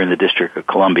 Attorney here in the District of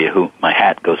Columbia, who my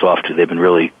hat goes off to. They've been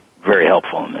really very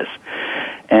helpful in this.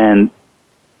 And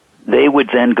they would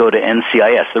then go to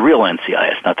NCIS, the real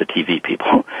NCIS, not the TV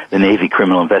people, the Navy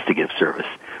Criminal Investigative Service,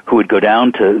 who would go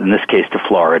down to, in this case, to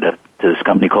Florida, to this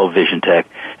company called Vision Tech,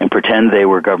 and pretend they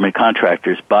were government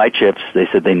contractors, buy chips they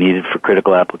said they needed for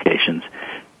critical applications,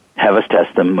 have us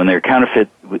test them. When they're counterfeit,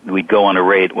 we'd go on a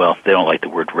raid. Well, they don't like the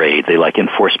word raid. They like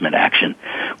enforcement action.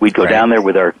 We'd go down there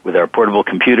with our portable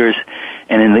computers,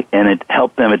 and it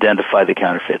helped them identify the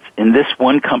counterfeits. In this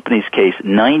one company's case,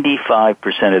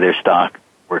 95% of their stock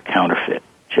were counterfeit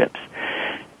chips.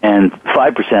 And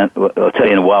 5%, I'll tell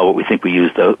you in a while what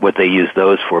they use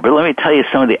those for. But let me tell you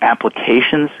some of the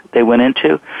applications they went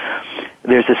into.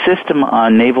 There's a system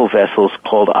on naval vessels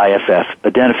called IFF,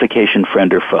 Identification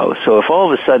Friend or Foe. So if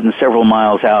all of a sudden, several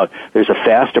miles out, there's a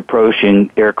fast-approaching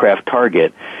aircraft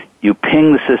target, you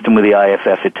ping the system with the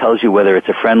IFF, it tells you whether it's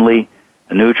a friendly,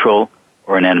 a neutral,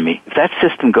 or an enemy. If that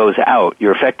system goes out,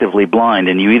 you're effectively blind,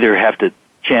 and you either have to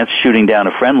chance shooting down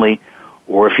a friendly,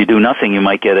 or if you do nothing, you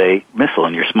might get a missile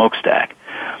in your smokestack.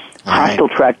 Hostile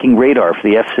tracking radar for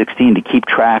the F-16 to keep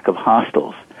track of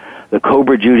hostiles. The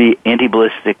Cobra Duty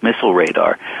anti-ballistic missile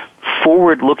radar.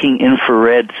 Forward-looking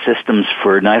infrared systems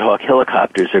for Nighthawk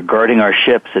helicopters are guarding our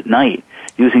ships at night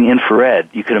using infrared.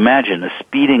 You could imagine a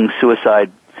speeding suicide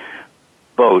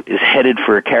boat is headed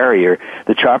for a carrier.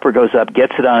 The chopper goes up,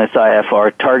 gets it on its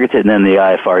IFR, targets it, and then the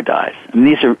IFR dies. I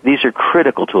mean, these are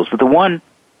critical tools. But the one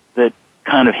that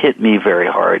kind of hit me very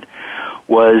hard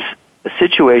was a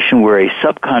situation where a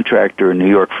subcontractor in New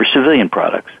York for civilian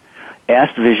products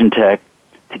asked Vision Tech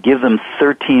to give them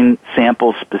 13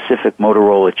 sample-specific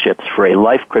Motorola chips for a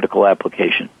life-critical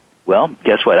application. Well,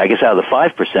 guess what? I guess out of the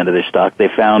 5% of their stock, they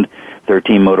found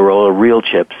 13 Motorola real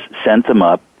chips, sent them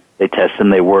up, they tested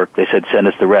them, they worked, they said, send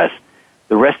us the rest.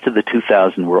 The rest of the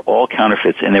 2,000 were all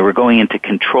counterfeits, and they were going into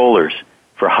controllers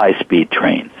for high-speed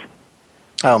trains.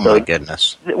 Oh, my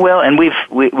goodness. Well, and we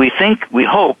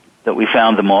hope that we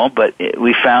found them all, but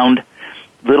we found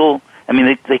little... I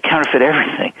mean, they counterfeit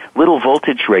everything. Little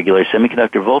voltage regulators,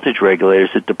 semiconductor voltage regulators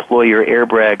that deploy your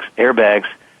airbags,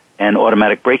 and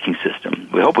automatic braking system.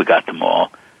 We hope we got them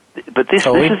all. But this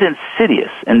is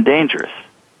insidious and dangerous.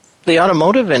 The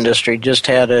automotive industry just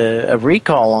had a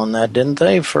recall on that, didn't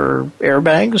they, for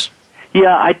airbags?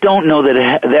 Yeah, I don't know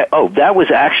that was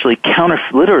actually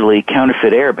literally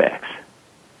counterfeit airbags.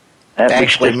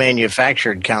 Actually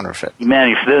manufactured counterfeit. In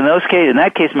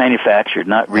that case, manufactured,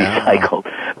 not recycled.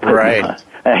 But, right.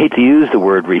 I hate to use the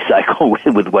word recycle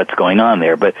with what's going on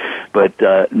there, but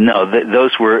no,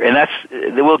 those were, and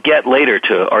we'll get later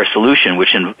to our solution,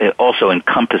 which also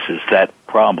encompasses that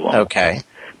problem. Okay.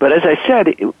 But as I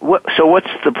said, so what's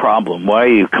the problem? Why are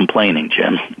you complaining,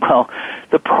 Jim? Well,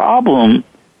 the problem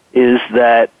is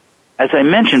that, as I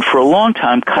mentioned, for a long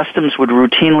time, Customs would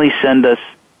routinely send us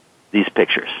these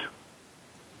pictures.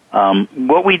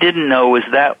 What we didn't know was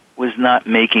that was not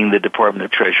making the Department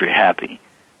of Treasury happy.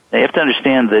 They have to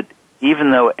understand that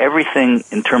even though everything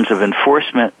in terms of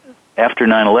enforcement after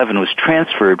 9/11 was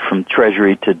transferred from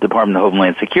Treasury to Department of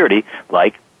Homeland Security,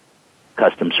 like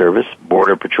Customs Service,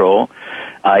 Border Patrol,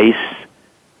 ICE,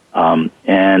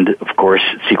 and, of course,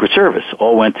 Secret Service,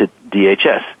 all went to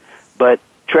DHS. But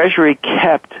Treasury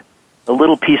kept a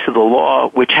little piece of the law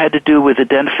which had to do with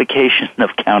identification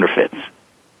of counterfeits.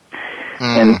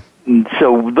 And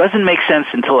so it doesn't make sense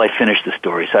until I finish the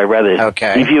story, so I'd rather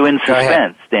leave you in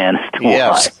suspense, Dan, as to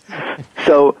why.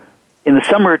 So in the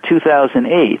summer of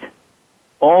 2008,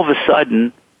 all of a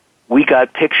sudden, we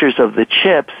got pictures of the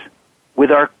chips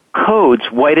with our codes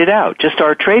whited out, just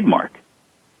our trademark.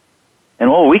 And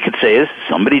all we could say is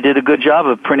somebody did a good job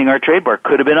of printing our trademark.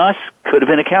 Could have been us, could have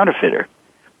been a counterfeiter.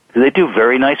 They do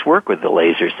very nice work with the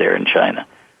lasers there in China.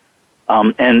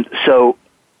 And so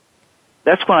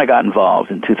that's when I got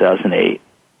involved in 2008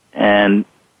 and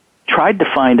tried to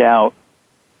find out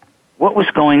what was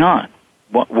going on.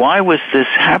 Why was this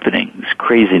happening, this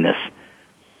craziness?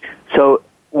 So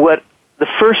the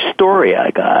first story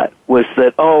I got was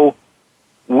that,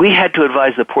 we had to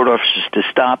advise the port officers to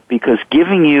stop because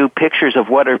giving you pictures of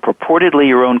what are purportedly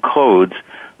your own codes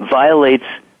violates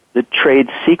the Trade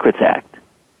Secrets Act,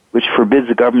 which forbids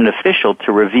a government official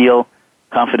to reveal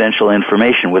confidential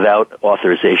information without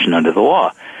authorization under the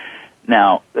law.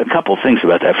 Now, a couple of things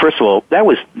about that. First of all, that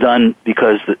was done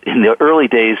because in the early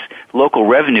days, local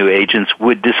revenue agents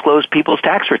would disclose people's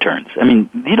tax returns. I mean,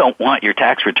 you don't want your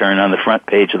tax return on the front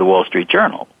page of the Wall Street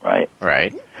Journal, right?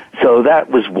 Right. So that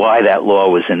was why that law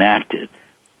was enacted.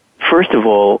 First of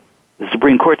all, the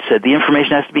Supreme Court said the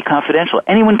information has to be confidential.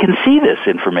 Anyone can see this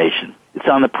information. It's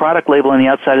on the product label on the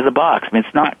outside of the box. I mean,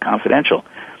 it's not confidential.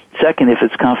 Second, if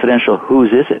it's confidential,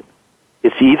 whose is it?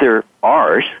 It's either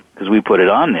ours, because we put it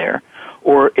on there,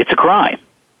 or it's a crime.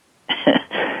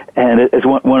 And as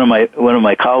one of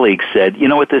my colleagues said, you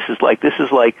know what this is like? This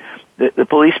is like the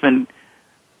policeman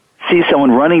sees someone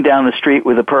running down the street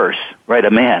with a purse, right? A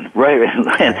man, right?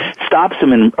 And stops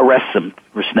him and arrests him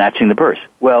for snatching the purse.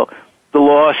 Well, the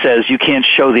law says you can't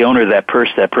show the owner of that purse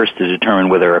to determine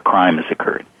whether a crime has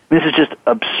occurred. This is just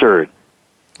absurd.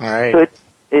 All right.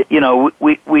 So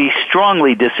we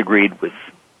strongly disagreed with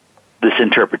this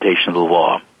interpretation of the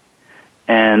law,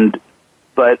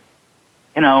 but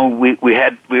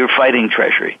we were fighting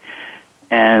Treasury,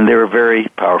 and they're a very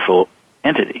powerful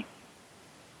entity.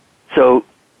 So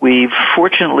we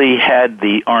fortunately had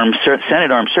the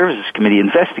Senate Armed Services Committee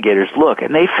investigators look,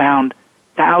 and they found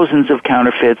thousands of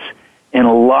counterfeits in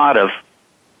a lot of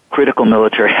critical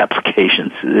military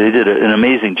applications. They did an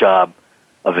amazing job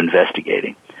of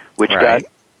investigating, which got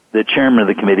the chairman of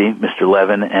the committee, Mr.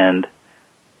 Levin, and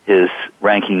his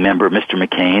ranking member, Mr.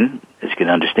 McCain, as you can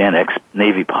understand,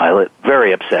 ex-Navy pilot,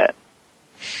 very upset.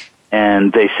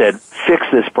 And they said, fix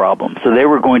this problem. So they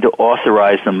were going to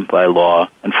authorize them by law.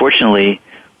 Unfortunately,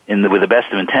 with the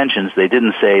best of intentions, they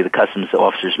didn't say the customs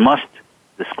officers must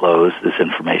disclose this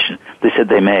information. They said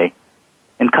they may.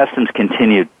 And Customs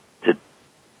continued to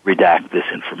redact this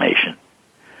information.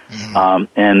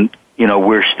 And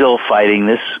we're still fighting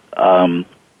this.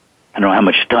 I don't know how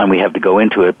much time we have to go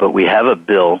into it, but we have a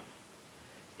bill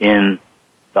in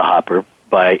the hopper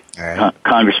by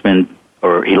Congressman,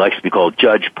 or he likes to be called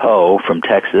Judge Poe from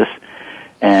Texas,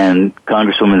 and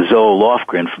Congresswoman Zoe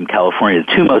Lofgren from California.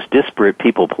 The two most disparate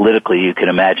people politically you can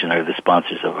imagine are the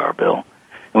sponsors of our bill.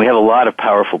 And we have a lot of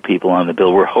powerful people on the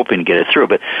bill. We're hoping to get it through.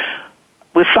 But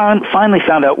we finally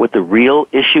found out what the real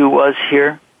issue was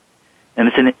here, and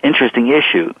it's an interesting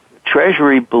issue.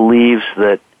 Treasury believes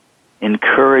that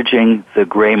encouraging the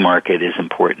gray market is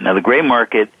important. Now, the gray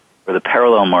market or the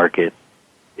parallel market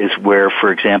is where,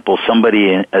 for example,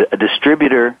 a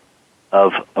distributor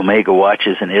of Omega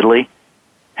watches in Italy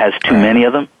has too many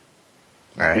of them.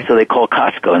 Right. So they call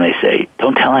Costco and they say,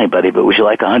 don't tell anybody, but would you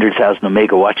like 100,000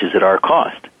 Omega watches at our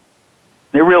cost?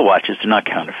 They're real watches, they're not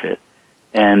counterfeit.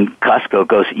 And Costco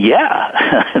goes,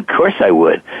 yeah, of course I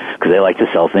would, because they like to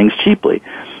sell things cheaply.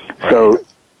 Right. So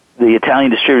the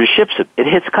Italian distributor ships it. It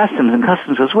hits Customs, and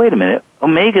Customs goes, wait a minute,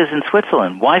 Omega's in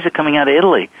Switzerland. Why is it coming out of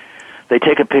Italy? They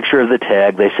take a picture of the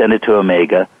tag. They send it to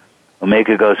Omega.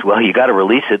 Omega goes, well, you got to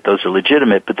release it. Those are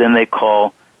legitimate. But then they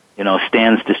call,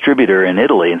 Stan's distributor in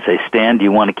Italy and say, Stan, do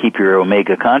you want to keep your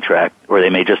Omega contract? Or they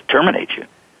may just terminate you.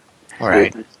 All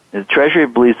right. The Treasury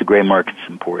believes the gray market's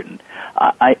important.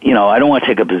 I don't want to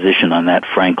take a position on that,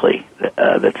 frankly.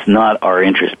 That's not our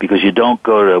interest, because you don't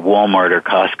go to Walmart or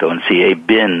Costco and see a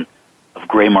bin of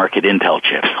gray market Intel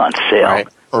chips on sale.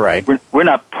 Right. We're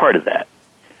not part of that.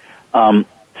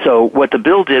 So what the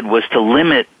bill did was to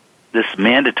limit this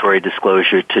mandatory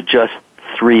disclosure to just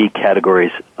 3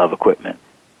 categories of equipment.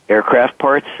 Aircraft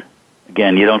parts.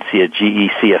 Again, you don't see a GE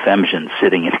CF engine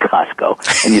sitting in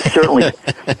Costco, and you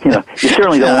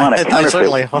certainly don't want a counterfeit.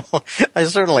 I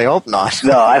certainly hope not.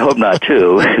 No, I hope not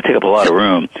too. It take up a lot of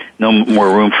room. No more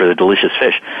room for the delicious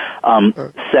fish.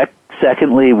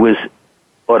 Secondly, was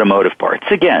automotive parts.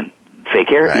 Again, fake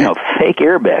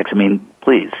airbags. I mean,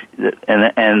 please.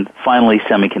 And finally,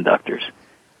 semiconductors.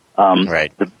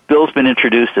 The bill's been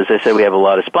introduced. As I said, we have a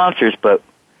lot of sponsors, but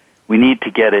we need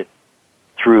to get it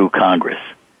through Congress.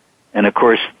 And of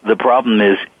course, the problem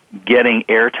is getting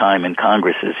airtime in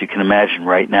Congress, as you can imagine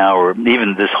right now, or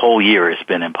even this whole year, has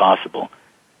been impossible.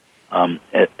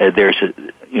 There's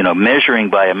measuring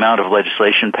by amount of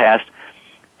legislation passed.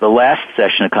 The last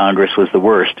session of Congress was the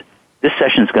worst. This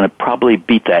session is going to probably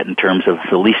beat that in terms of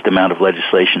the least amount of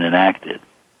legislation enacted.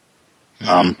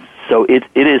 So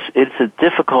it's a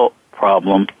difficult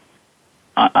problem.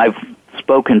 I've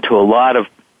spoken to a lot of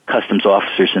customs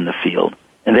officers in the field,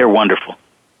 and they're wonderful.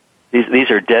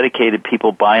 These are dedicated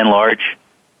people, by and large,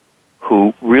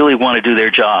 who really want to do their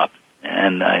job.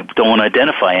 And I don't want to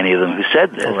identify any of them who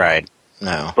said this. Right.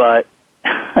 No. But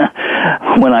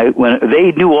when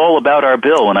they knew all about our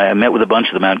bill, when I met with a bunch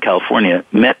of them out in California,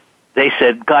 they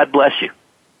said, God bless you.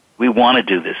 We want to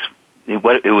do this. It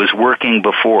was working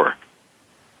before.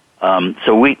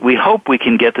 So we hope we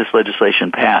can get this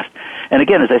legislation passed. And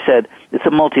again, as I said, it's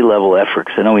a multi-level effort,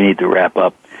 because I know we need to wrap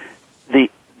up.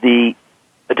 The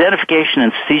identification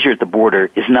and seizure at the border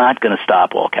is not going to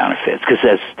stop all counterfeits, because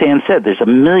as Stan said, there's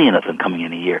 1 million of them coming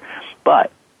in a year.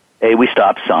 But A, we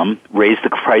stop some, raise the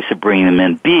price of bringing them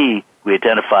in. B, we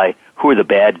identify who are the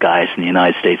bad guys in the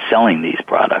United States selling these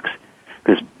products.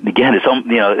 Because again,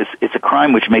 it's a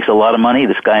crime which makes a lot of money.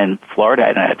 This guy in Florida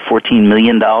had $14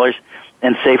 million,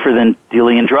 and safer than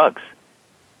dealing in drugs.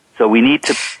 So we need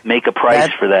to make a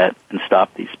price for that and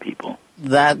stop these people.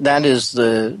 That is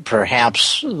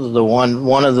perhaps the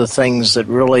one of the things that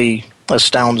really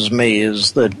astounds me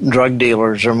is that drug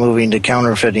dealers are moving to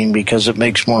counterfeiting because it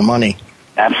makes more money.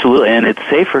 Absolutely, and it's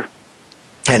safer.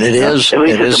 And it is. At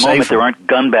least at the moment, there aren't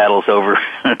gun battles over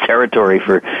territory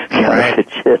for counterfeit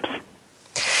chips.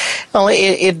 Well,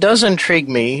 it does intrigue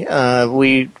me.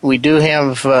 We do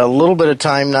have a little bit of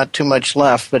time, not too much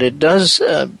left, but it does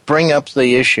bring up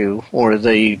the issue, or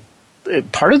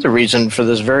part of the reason for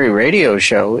this very radio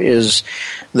show is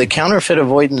the Counterfeit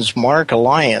Avoidance Mark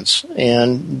Alliance.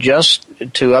 And just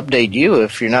to update you,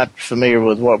 if you're not familiar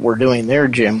with what we're doing there,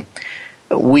 Jim,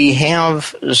 we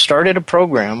have started a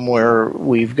program where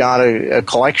we've got a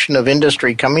collection of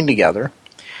industry coming together.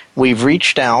 We've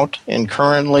reached out, and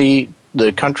currently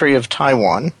the country of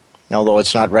Taiwan, although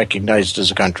it's not recognized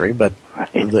as a country, but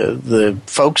the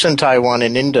folks in Taiwan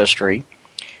in industry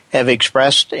have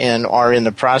expressed and are in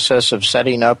the process of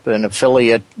setting up an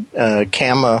affiliate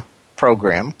CAMA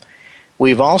program.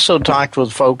 We've also talked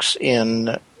with folks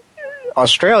in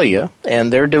Australia,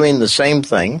 and they're doing the same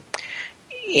thing.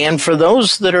 And for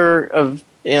those that are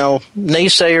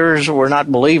naysayers or not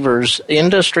believers,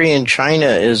 industry in China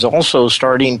is also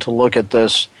starting to look at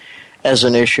this as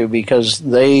an issue because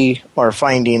they are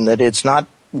finding that it's not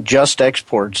just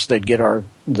exports that get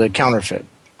the counterfeit.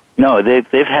 No,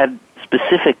 they've had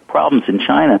specific problems in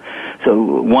China.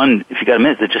 So one, if you got a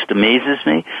minute, that just amazes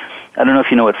me. I don't know if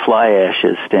you know what fly ash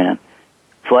is, Stan.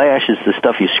 Fly ash is the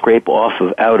stuff you scrape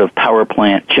out of power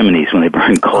plant chimneys when they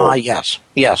burn coal. Yes.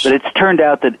 But it's turned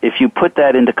out that if you put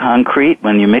that into concrete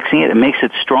when you're mixing it, it makes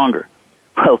it stronger.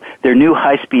 Well, their new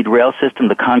high-speed rail system,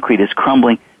 the concrete is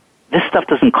crumbling. This stuff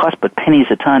doesn't cost but pennies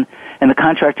a ton, and the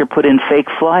contractor put in fake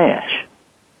fly ash.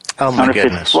 Oh, my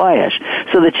goodness. Fly ash.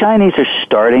 So the Chinese are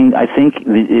starting, I think,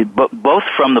 both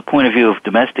from the point of view of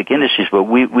domestic industries, but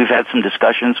we've had some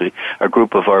discussions. A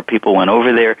group of our people went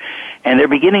over there, and they're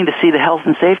beginning to see the health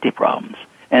and safety problems.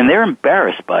 And they're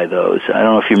embarrassed by those. I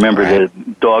don't know if you remember the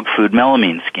dog food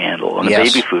melamine scandal and the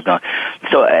baby food.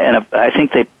 So, and I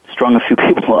think they strung a few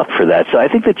people up for that. So I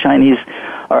think the Chinese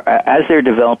are, as they're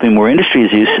developing more industry,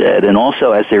 as you said, and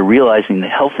also as they're realizing the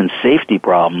health and safety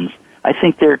problems, I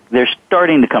think they're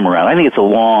starting to come around. I think it's a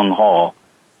long haul,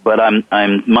 but I'm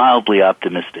mildly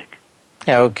optimistic.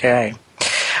 Okay.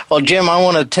 Well, Jim, I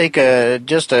want to take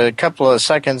just a couple of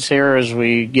seconds here as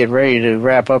we get ready to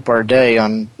wrap up our day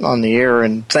on the air,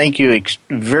 and thank you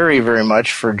very, very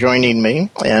much for joining me,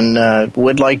 and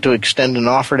would like to extend an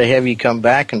offer to have you come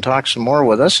back and talk some more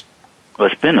with us. Well,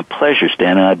 it's been a pleasure,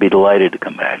 Stan, and I'd be delighted to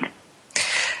come back.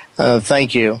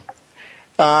 Thank you.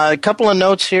 A couple of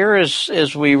notes here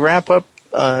as we wrap up.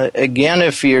 Again,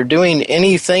 if you're doing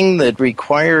anything that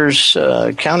requires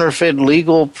counterfeit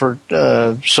legal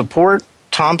support,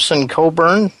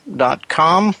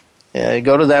 ThompsonCoburn.com.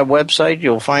 Go to that website.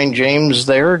 You'll find James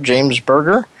there, James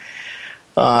Berger.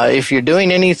 If you're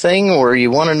doing anything or you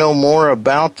want to know more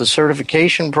about the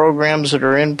certification programs that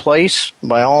are in place,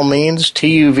 by all means,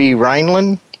 TUV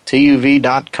Rhineland,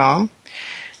 TUV.com.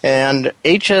 And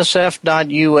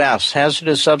HSF.US,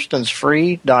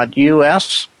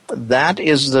 HazardousSubstanceFree.us. That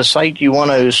is the site you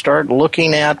want to start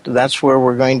looking at. That's where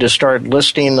we're going to start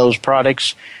listing those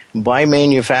products by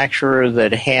manufacturer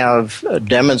that have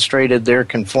demonstrated their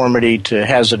conformity to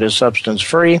hazardous substance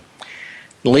free.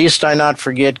 Least I not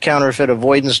forget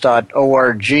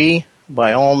counterfeitavoidance.org.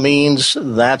 By all means,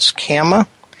 that's CAMA.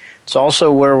 It's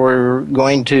also where we're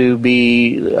going to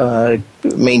be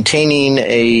maintaining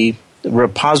a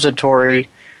repository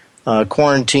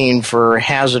quarantine for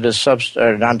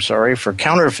for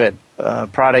counterfeit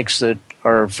products that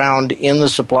are found in the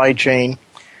supply chain.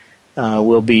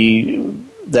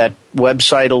 That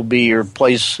website will be your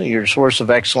place, your source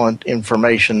of excellent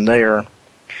information there.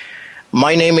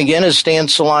 My name again is Stan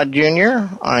Salat Jr.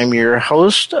 I'm your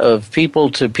host of People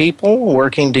to People,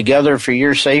 working together for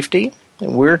your safety.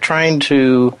 We're trying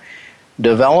to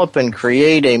develop and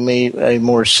create a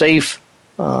more safe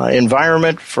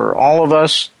environment for all of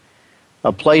us,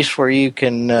 a place where you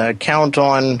can count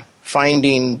on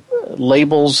finding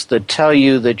labels that tell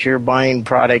you that you're buying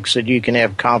products that you can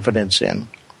have confidence in.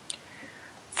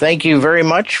 Thank you very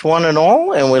much, one and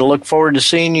all, and we look forward to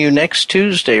seeing you next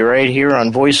Tuesday right here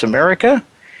on Voice America,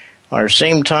 our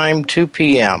same time, 2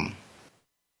 p.m.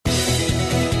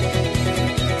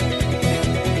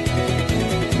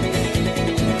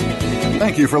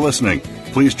 Thank you for listening.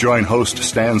 Please join host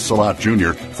Stan Salat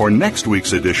Jr. for next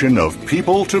week's edition of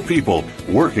People to People,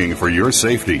 working for your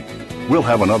safety. We'll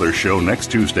have another show next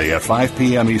Tuesday at 5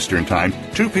 p.m. Eastern Time,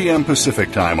 2 p.m.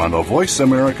 Pacific Time on the Voice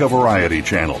America Variety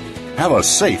Channel. Have a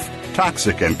safe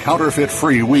toxic and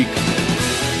counterfeit-free week.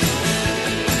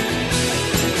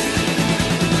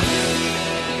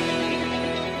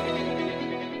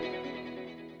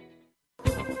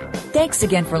 Thanks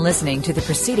again for listening to the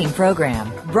preceding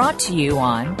program, brought to you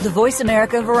on the Voice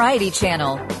America Variety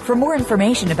Channel. For more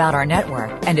information about our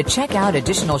network and to check out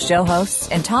additional show hosts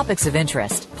and topics of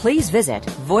interest, please visit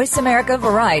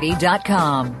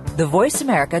voiceamericavariety.com. The Voice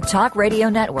America Talk Radio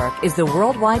Network is the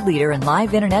worldwide leader in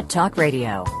live Internet talk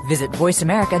radio. Visit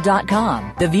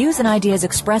voiceamerica.com. The views and ideas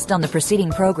expressed on the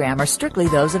preceding program are strictly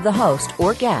those of the host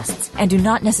or guests and do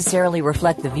not necessarily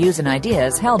reflect the views and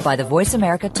ideas held by the Voice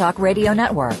America Talk Radio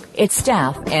Network, its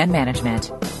staff, and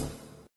management.